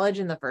have knowledge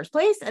in the first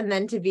place, and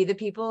then to be the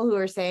people who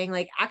are saying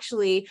like,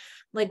 actually,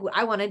 like,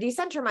 I want to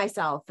decenter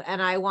myself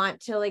and I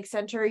want to like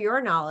center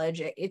your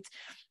knowledge. It's,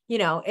 you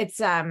know,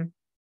 it's I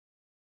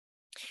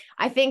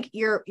think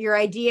your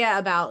idea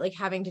about like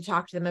having to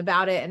talk to them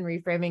about it and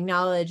reframing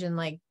knowledge and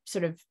like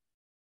sort of,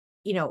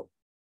 you know,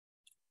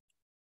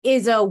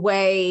 is a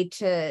way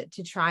to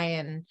try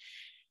and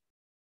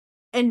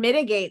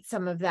mitigate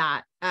some of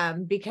that,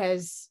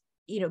 because,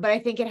 you know, but I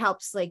think it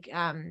helps, like, we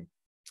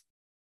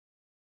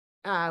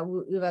have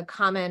a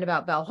comment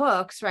about bell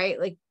hooks, right?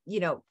 Like, you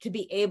know, to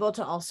be able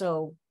to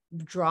also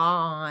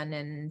draw on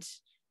and,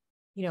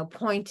 you know,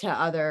 point to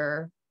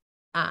other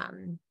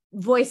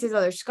voices,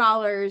 other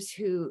scholars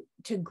who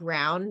to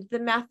ground the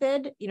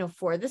method, you know,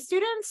 for the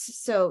students.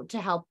 So to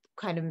help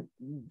kind of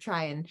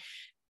try and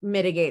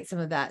mitigate some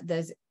of that,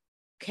 those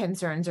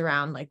concerns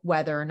around like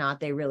whether or not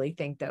they really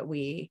think that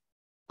we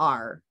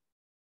are,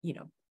 you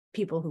know,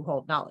 people who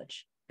hold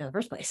knowledge in the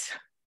first place.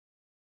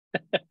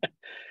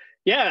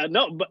 Yeah,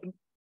 no, but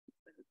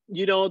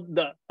you know,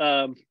 the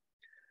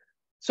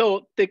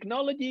so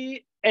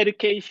technology,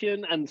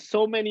 education, and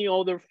so many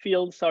other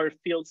fields are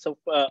fields of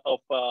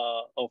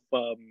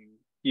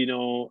you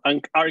know,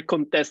 and are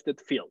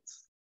contested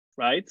fields,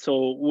 right?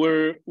 So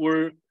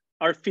we're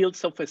are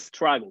fields of a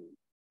struggle,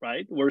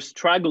 right? We're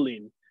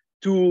struggling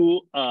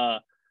to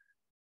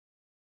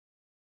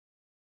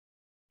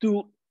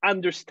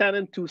understand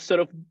and to sort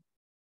of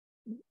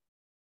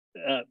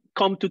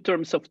come to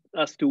terms of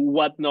as to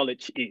what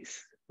knowledge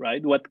is,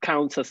 right? What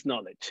counts as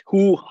knowledge?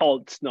 Who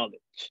holds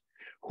knowledge?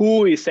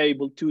 Who is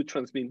able to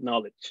transmit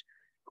knowledge?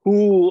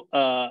 Who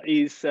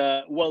is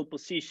well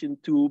positioned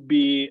to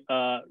be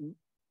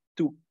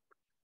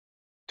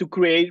to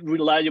create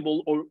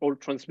reliable or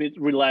transmit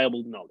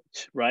reliable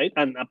knowledge, right?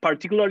 And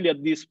particularly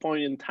at this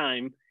point in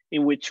time,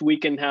 in which we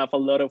can have a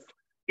lot of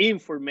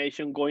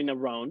information going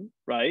around,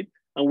 right?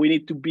 And we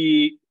need to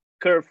be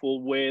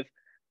careful with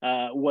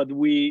what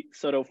we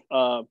sort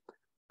of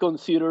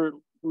consider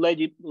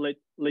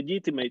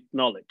legitimate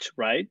knowledge,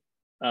 right?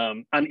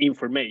 And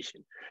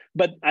information.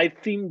 But I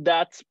think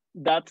that's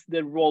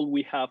the role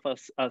we have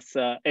as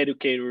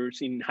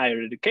educators in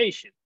higher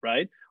education,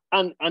 right?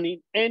 And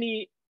in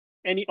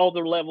any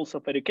other levels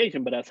of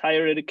education, but as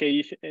higher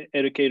education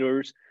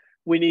educators,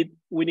 we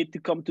need to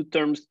come to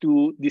terms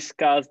to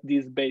discuss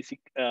these basic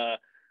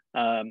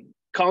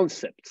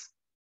concepts,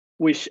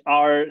 which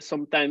are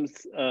sometimes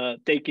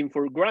taken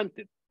for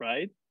granted,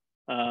 right?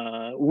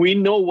 We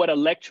know what a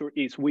lecture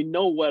is. We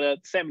know what a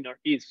seminar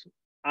is.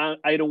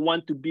 I don't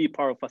want to be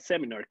part of a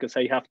seminar because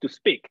I have to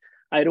speak.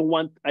 I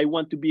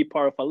want to be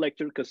part of a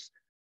lecture because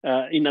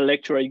in a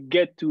lecture I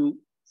get to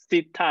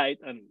sit tight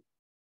and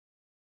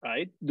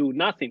right do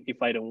nothing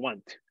if I don't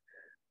want to,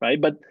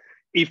 right? But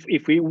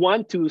if we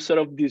want to sort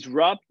of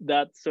disrupt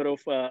that sort of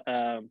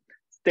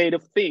state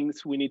of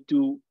things, we need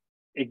to,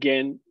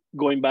 again,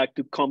 going back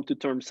to come to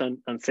terms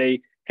and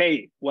say,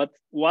 hey,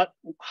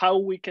 how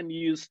we can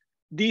use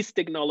this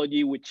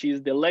technology, which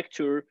is the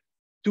lecture,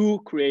 to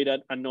create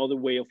another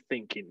way of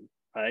thinking,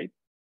 right?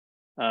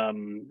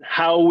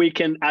 How we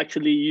can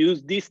actually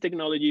use this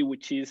technology,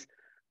 which is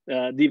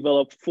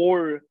developed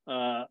for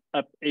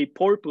a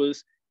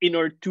purpose, in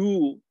order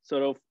to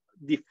sort of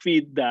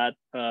defeat that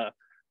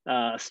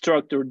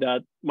structure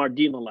that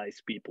marginalize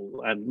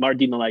people and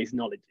marginalize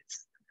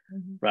knowledges,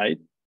 right?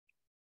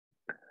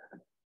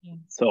 Yeah.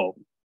 So,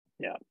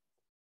 yeah.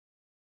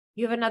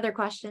 You have another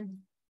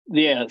question?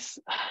 Yes.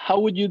 How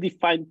would you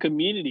define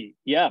community?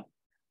 Yeah.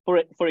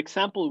 For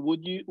example,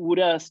 would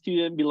a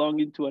student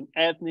belonging to an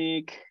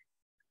ethnic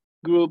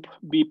group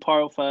be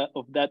part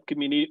of that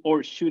community,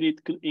 or should it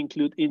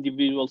include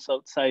individuals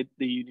outside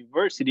the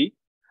university?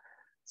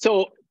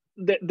 So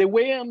the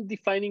way I'm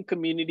defining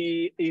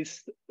community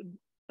is,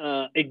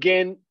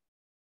 again,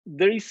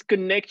 there is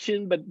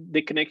connection, but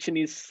the connection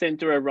is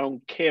centered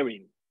around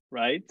caring,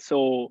 right?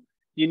 So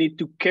you need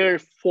to care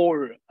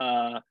for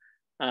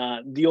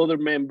the other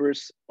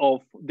members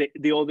of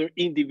the other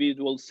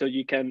individuals, so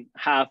you can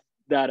have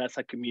that as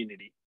a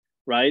community,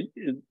 right?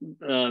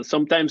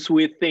 Sometimes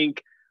we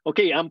think,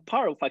 okay, I'm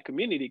part of a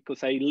community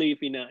because I live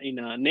in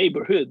a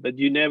neighborhood, but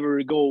you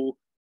never go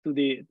to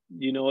the,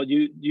 you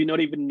not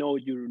even know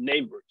your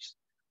neighbors,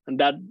 and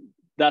that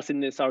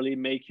doesn't necessarily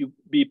make you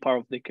be part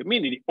of the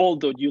community,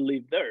 although you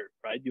live there,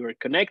 right? You are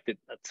connected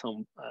at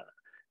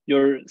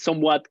you're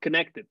somewhat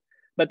connected.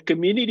 But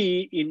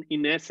community,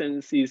 in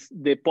essence, is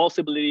the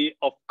possibility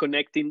of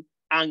connecting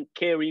and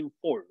caring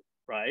for,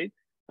 right?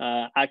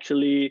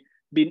 Actually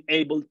being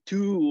able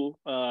to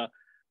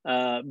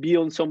be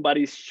on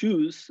somebody's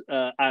shoes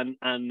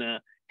and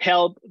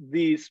help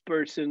this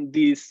person,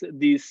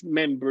 these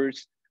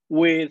members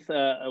with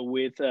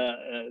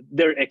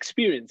their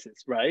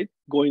experiences, right?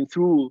 Going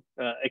through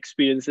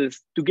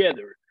experiences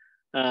together.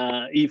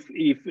 If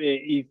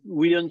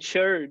we don't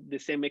share the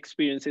same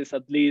experiences,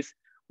 at least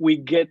we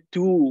get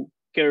to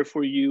care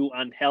for you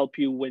and help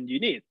you when you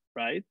need,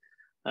 right?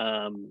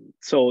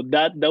 So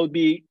that would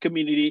be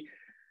community.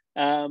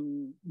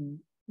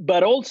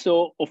 But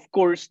also, of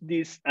course,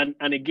 this and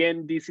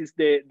again, this is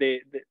the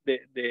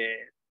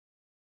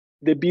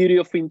beauty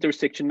of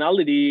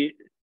intersectionality.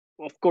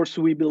 Of course,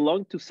 we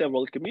belong to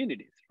several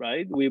communities,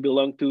 right? We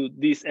belong to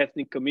this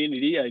ethnic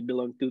community. I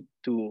belong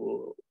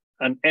to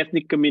an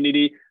ethnic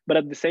community, but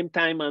at the same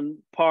time, I'm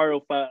part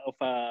of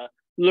a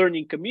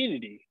learning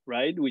community,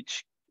 right?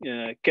 Which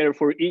care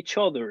for each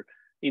other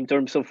in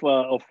terms of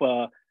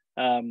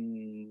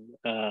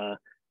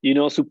you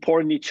know,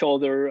 supporting each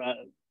other.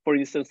 For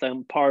instance,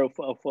 I'm part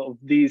of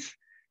this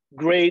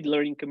great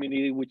learning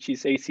community, which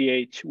is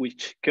ACH,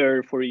 which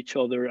care for each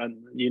other,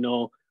 and you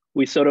know,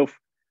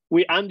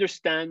 we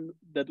understand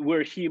that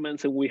we're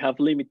humans and we have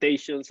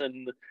limitations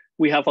and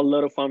we have a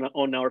lot of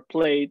on our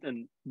plate,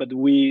 but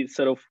we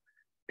sort of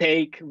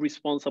take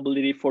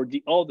responsibility for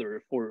the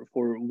other, for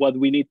what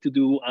we need to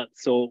do,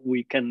 so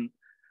we can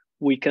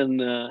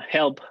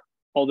help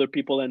other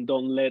people and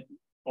don't let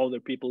other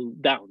people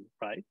down,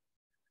 right?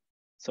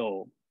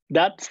 So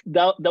that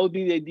would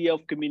be the idea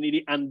of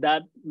community, and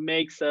that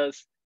makes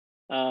us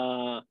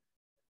go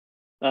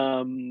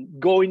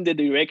in the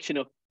direction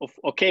of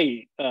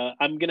okay,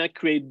 I'm gonna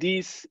create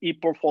this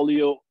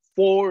e-portfolio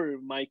for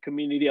my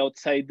community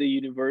outside the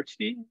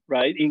university,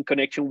 right? In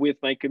connection with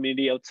my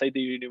community outside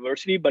the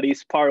university, but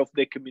it's part of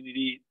the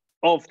community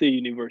of the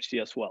university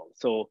as well.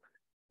 So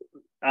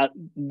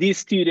this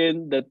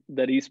student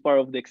that is part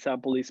of the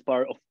example is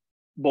part of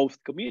both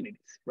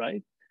communities,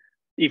 right?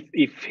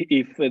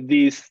 If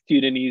this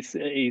student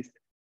is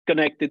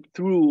connected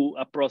through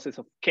a process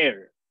of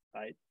care,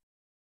 right?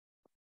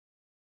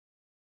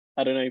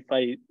 I don't know if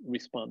I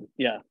responded.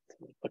 Yeah,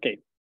 okay,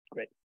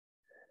 great.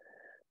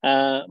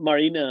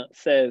 Marina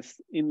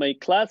says, in my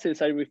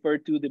classes, I refer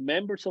to the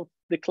members of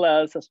the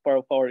class as part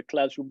of our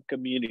classroom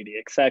community.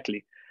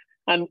 Exactly.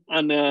 And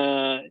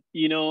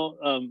you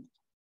know,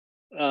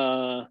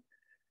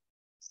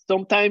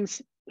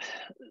 sometimes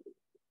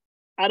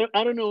I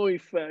don't know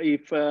if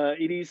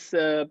it is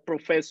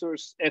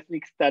professors,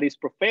 ethnic studies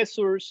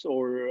professors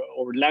or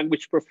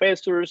language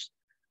professors,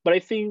 but I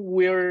think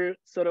we're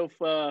sort of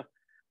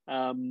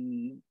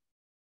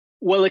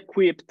well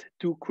equipped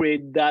to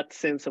create that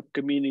sense of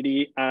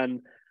community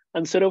and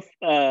sort of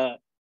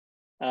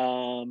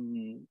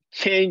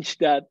change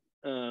that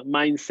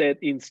mindset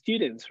in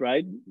students,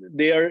 right?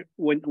 They are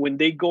when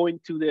they go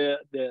into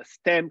the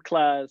STEM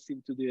class,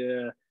 into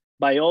the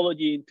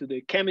biology, into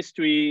the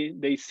chemistry,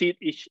 they sit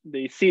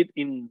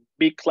in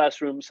big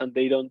classrooms and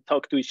they don't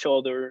talk to each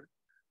other,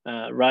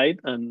 right?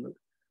 And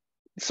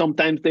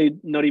sometimes they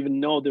not even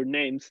know their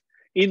names.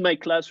 In my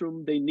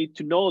classroom, they need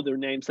to know their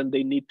names and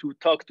they need to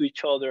talk to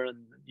each other.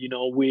 And, you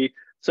know, we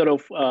sort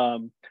of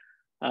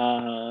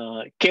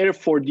care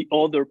for the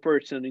other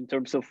person in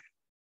terms of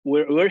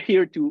we're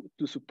here to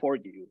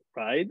support you,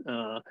 right?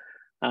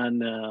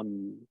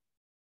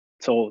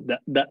 So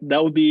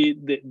that would be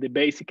the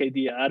basic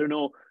idea. I don't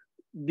know,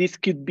 this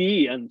could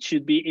be and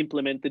should be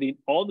implemented in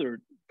other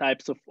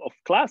types of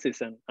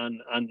classes and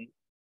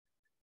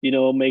you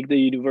know, make the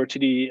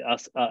university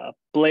as a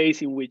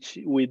place in which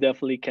we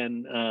definitely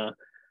can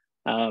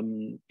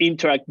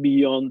interact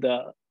beyond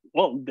the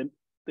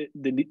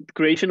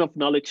creation of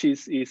knowledge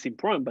is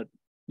important, but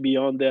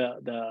beyond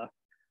the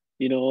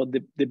you know,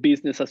 the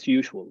business as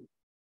usual.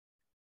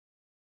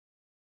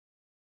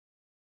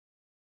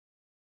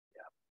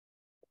 Yeah.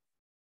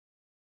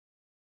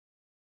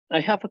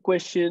 I have a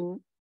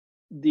question.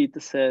 Dita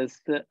says,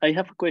 I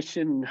have a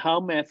question, how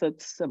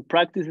methods and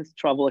practices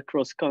travel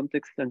across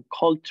contexts and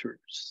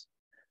cultures?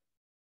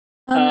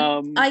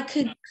 I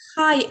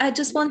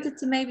just wanted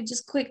to maybe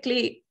just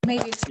quickly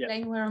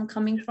explain where I'm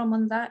coming from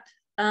on that.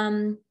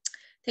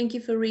 Thank you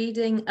for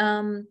reading.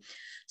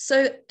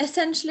 So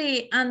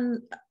essentially,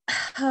 and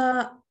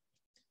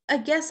I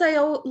guess I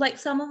like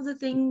some of the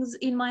things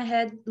in my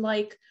head,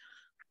 like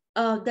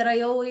that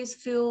I always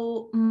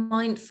feel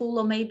mindful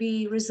or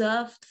maybe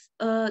reserved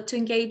to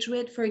engage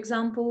with. For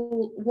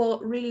example,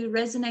 what really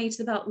resonates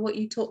about what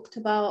you talked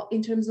about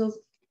in terms of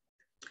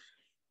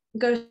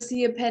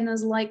Garcia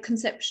Pena's like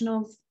conception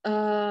of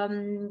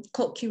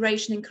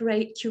curation and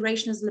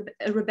curation as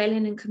a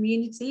rebellion in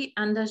community,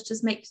 and that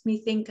just makes me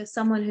think, as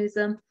someone who's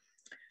a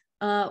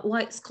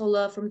white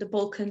scholar from the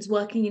Balkans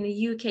working in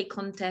a UK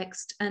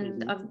context,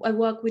 and I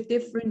work with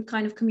different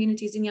kind of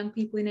communities and young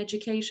people in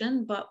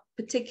education, but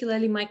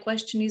particularly my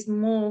question is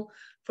more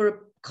for a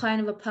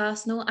kind of a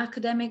personal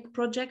academic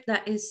project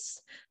that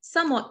is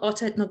somewhat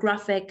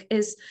autoethnographic,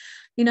 is,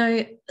 you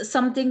know,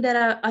 something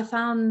that I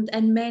found,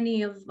 and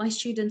many of my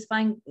students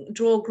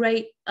draw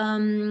great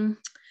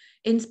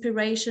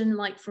inspiration,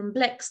 like from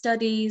Black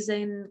studies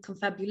and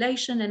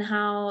confabulation, and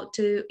how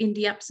to, in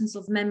the absence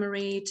of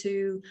memory,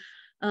 to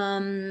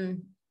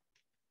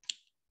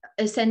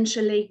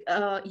essentially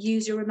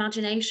use your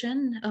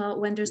imagination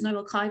when there's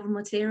no archival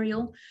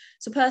material.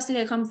 So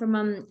personally, I come from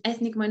an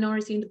ethnic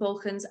minority in the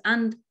Balkans,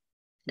 and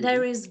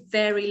there is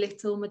very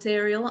little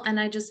material, and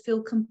I just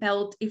feel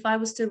compelled, if I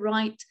was to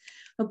write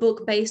a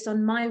book based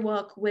on my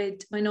work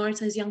with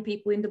minoritized young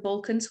people in the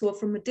Balkans who are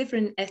from a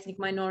different ethnic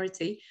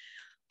minority,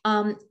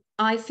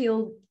 I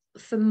feel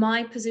for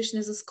my position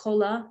as a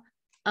scholar,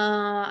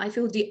 I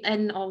feel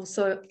and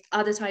also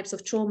other types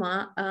of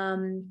trauma,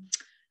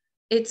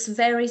 it's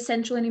very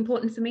central and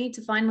important for me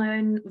to find my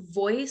own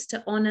voice,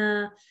 to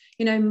honor,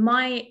 you know,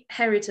 my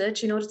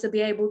heritage in order to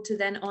be able to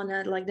then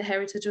honor like the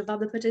heritage of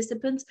other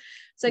participants.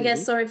 So I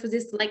guess, sorry for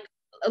this like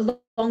a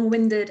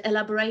long-winded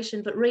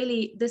elaboration, but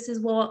really this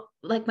is what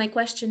like my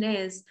question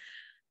is.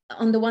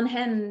 On the one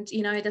hand,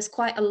 you know, there's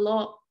quite a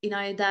lot, you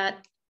know,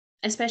 that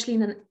especially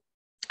in an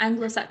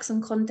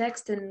Anglo-Saxon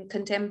context and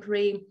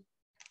contemporary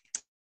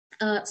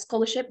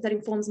scholarship that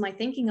informs my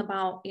thinking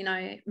about, you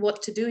know,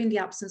 what to do in the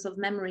absence of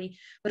memory.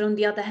 But on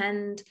the other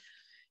hand,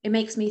 it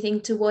makes me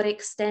think to what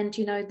extent,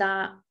 you know,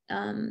 that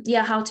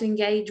how to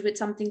engage with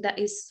something that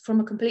is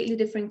from a completely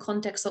different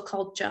context or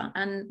culture,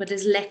 and but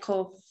there's lack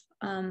of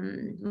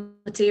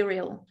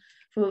material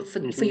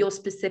for your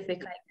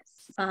specific, I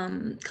guess,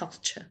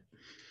 culture.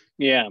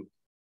 Yeah.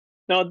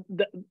 Now,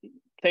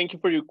 thank you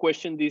for your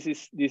question. This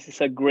is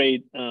a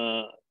great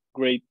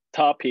great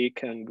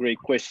topic and great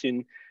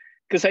question,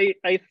 because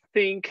I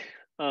think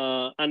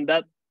and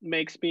that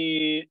makes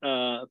me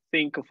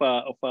think of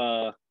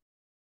a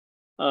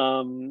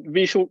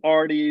visual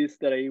artist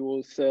that I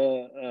was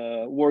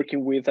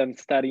working with and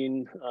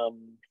studying a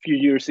few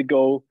years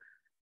ago,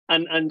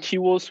 and she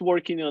was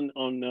working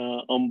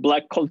on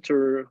Black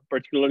culture,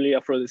 particularly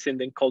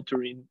Afro-descendant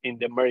culture in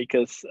the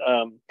Americas,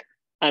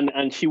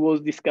 and she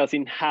was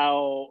discussing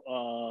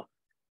how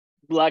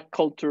Black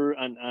culture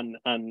and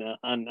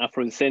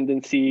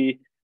Afro-descendancy,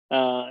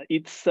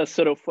 it's a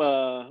sort of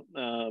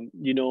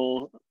you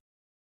know,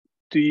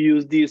 to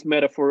use this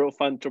metaphor of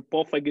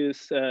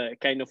anthropophagus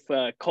kind of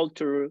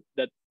culture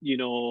that, you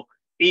know,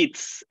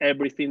 eats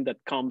everything that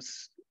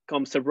comes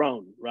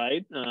around,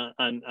 right?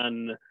 And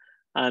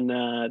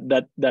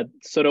that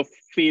sort of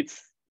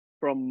fits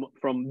from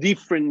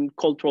different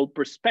cultural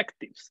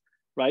perspectives,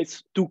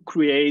 right? To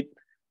create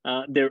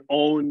their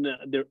own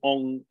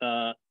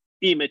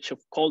image of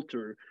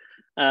culture,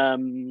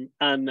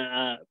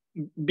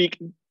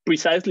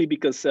 precisely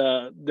because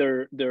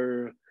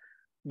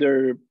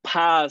their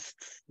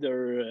past,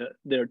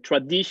 their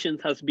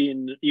traditions has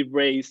been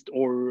erased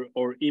or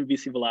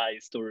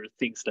invisibilized or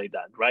things like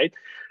that, right?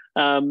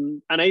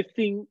 And I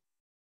think,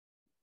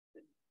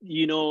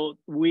 you know,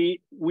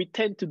 we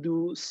tend to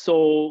do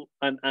so,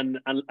 and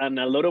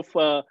a lot of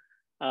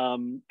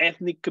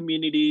ethnic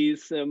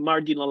communities,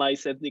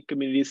 marginalized ethnic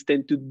communities,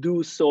 tend to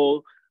do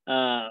so,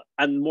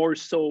 and more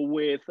so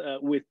with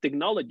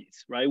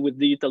technologies, right? With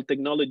digital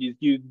technologies,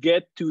 you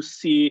get to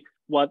see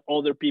what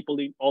other people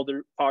in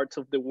other parts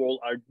of the world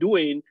are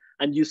doing,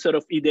 and you sort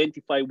of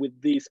identify with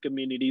these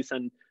communities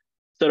and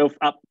sort of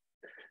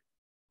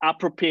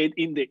appropriate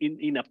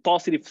in a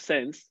positive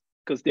sense,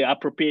 because the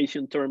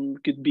appropriation term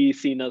could be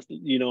seen as,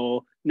 you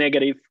know,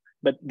 negative,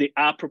 but the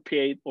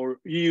appropriate or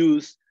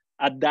use,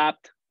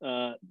 adapt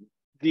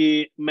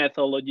the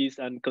methodologies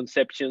and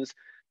conceptions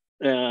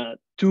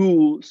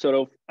to sort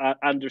of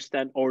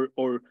understand or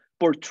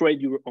portray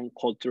your own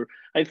culture.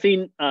 I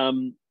think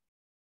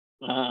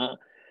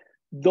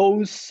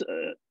those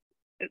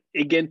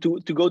again, to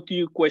go to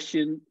your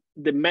question,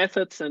 the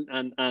methods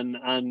and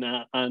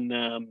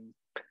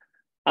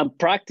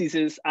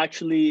practices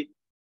actually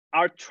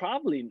are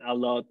traveling a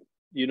lot,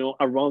 you know,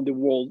 around the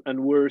world, and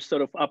we're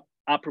sort of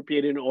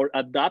appropriating or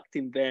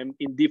adapting them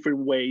in different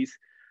ways,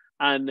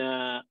 and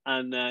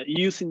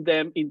using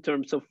them in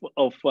terms of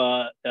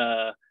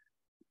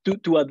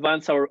to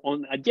advance our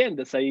own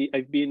agendas.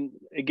 I've been,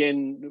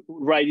 again,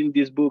 writing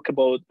this book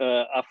about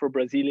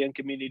Afro-Brazilian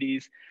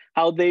communities,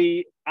 how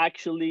they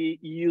actually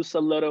use a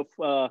lot of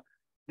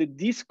the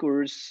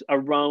discourse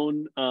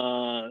around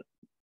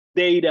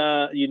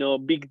data, you know,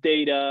 big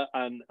data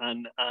and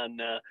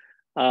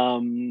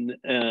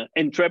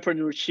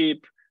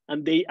entrepreneurship,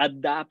 and they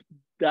adapt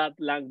that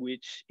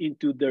language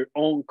into their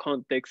own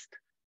context,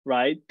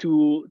 right?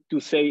 To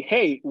say,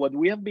 hey, what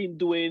we have been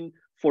doing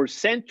for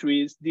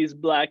centuries, these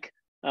Black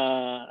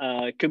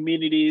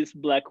communities,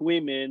 Black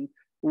women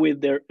with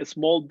their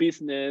small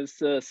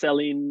business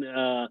selling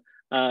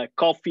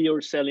coffee or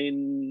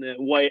selling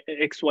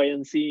X, Y,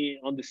 and Z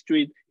on the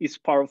street, is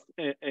part of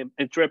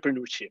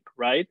entrepreneurship,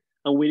 right?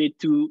 And we need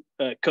to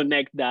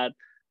connect that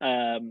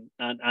and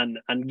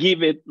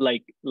give it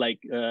like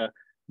the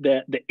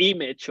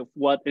image of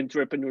what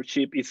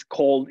entrepreneurship is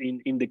called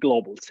in the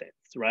global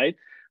sense, right?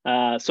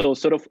 So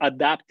sort of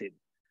adapting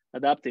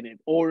it,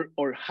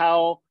 or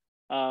how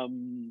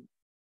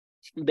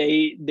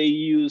they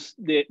use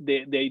the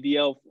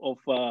idea of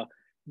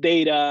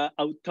data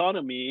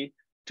autonomy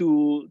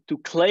to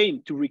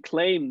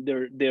reclaim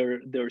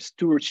their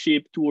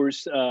stewardship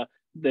towards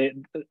the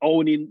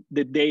owning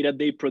the data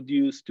they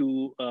produce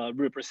to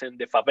represent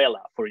the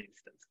favela, for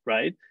instance,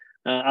 right?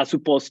 As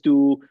opposed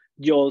to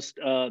just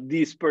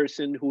this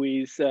person who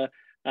is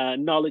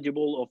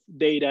knowledgeable of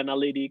data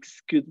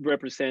analytics could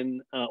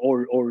represent,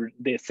 or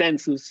the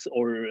census,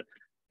 or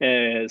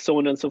so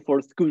on and so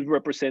forth, could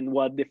represent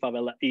what the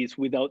favela is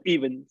without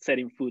even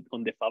setting foot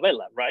on the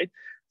favela, right?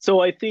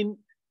 So I think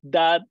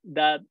that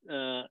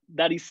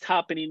is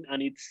happening,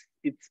 and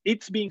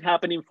it's been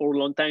happening for a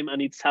long time,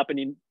 and it's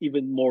happening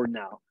even more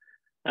now.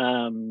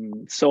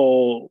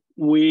 So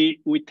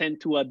we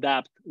tend to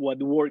adapt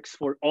what works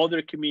for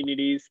other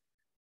communities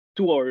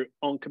to our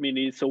own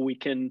community, so we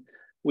can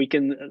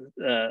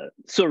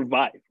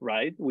survive,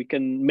 right? We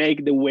can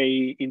make the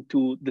way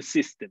into the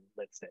system,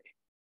 let's say.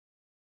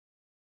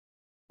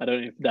 I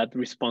don't know if that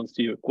responds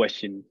to your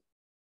question.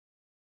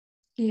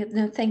 Yeah,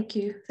 no, thank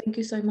you. Thank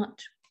you so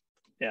much.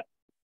 Yeah.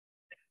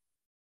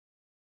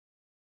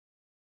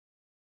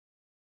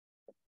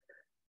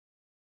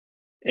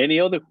 Any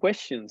other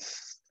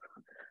questions?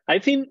 I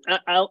think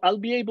I'll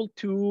be able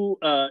to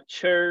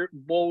share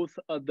both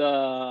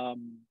the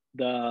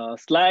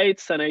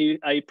slides, and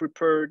I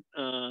prepared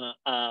a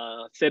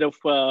set of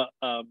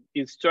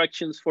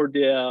instructions for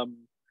the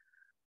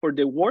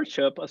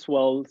workshop as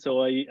well.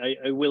 So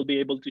I will be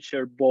able to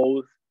share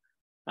both,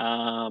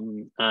 yeah,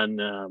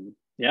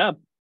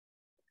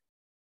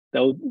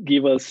 that would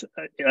give us.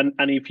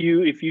 And if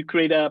you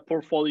create a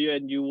portfolio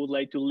and you would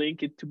like to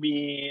link it to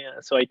me,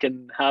 so I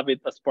can have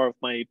it as part of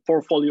my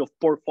portfolio of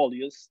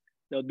portfolios,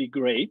 that would be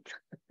great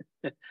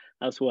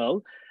as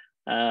well.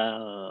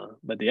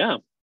 But yeah,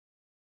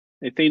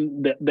 I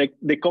think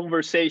the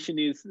conversation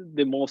is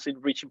the most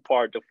enriching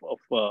part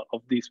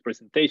of these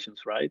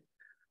presentations, right?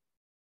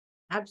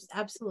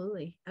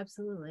 Absolutely.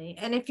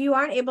 And if you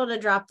aren't able to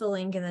drop the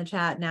link in the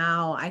chat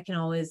now, I can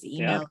always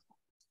email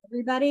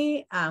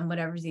everybody,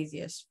 whatever's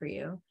easiest for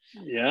you.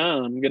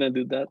 Yeah, I'm gonna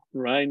do that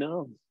right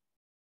now.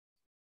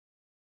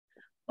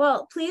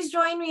 Well, please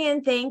join me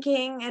in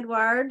thanking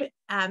Eduard.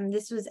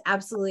 This was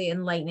absolutely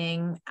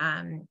enlightening.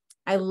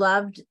 I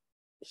loved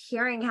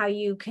hearing how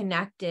you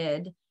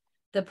connected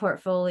the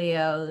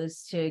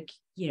portfolios to,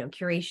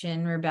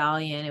 Curation,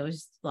 Rebellion. It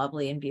was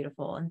lovely and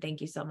beautiful. And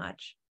thank you so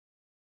much.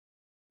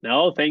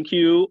 No, thank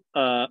you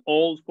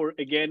all for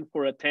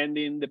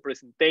attending the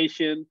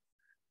presentation.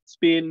 It's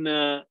been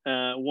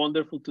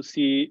wonderful to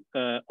see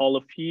all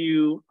of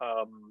you.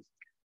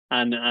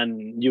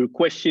 And your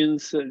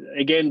questions.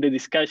 Again, the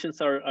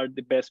discussions are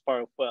the best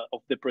part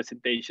of the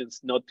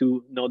presentations, not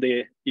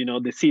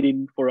the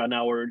sitting for an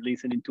hour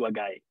listening to a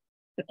guy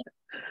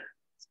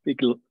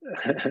speak.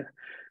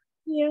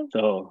 Yeah.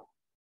 So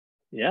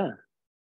yeah.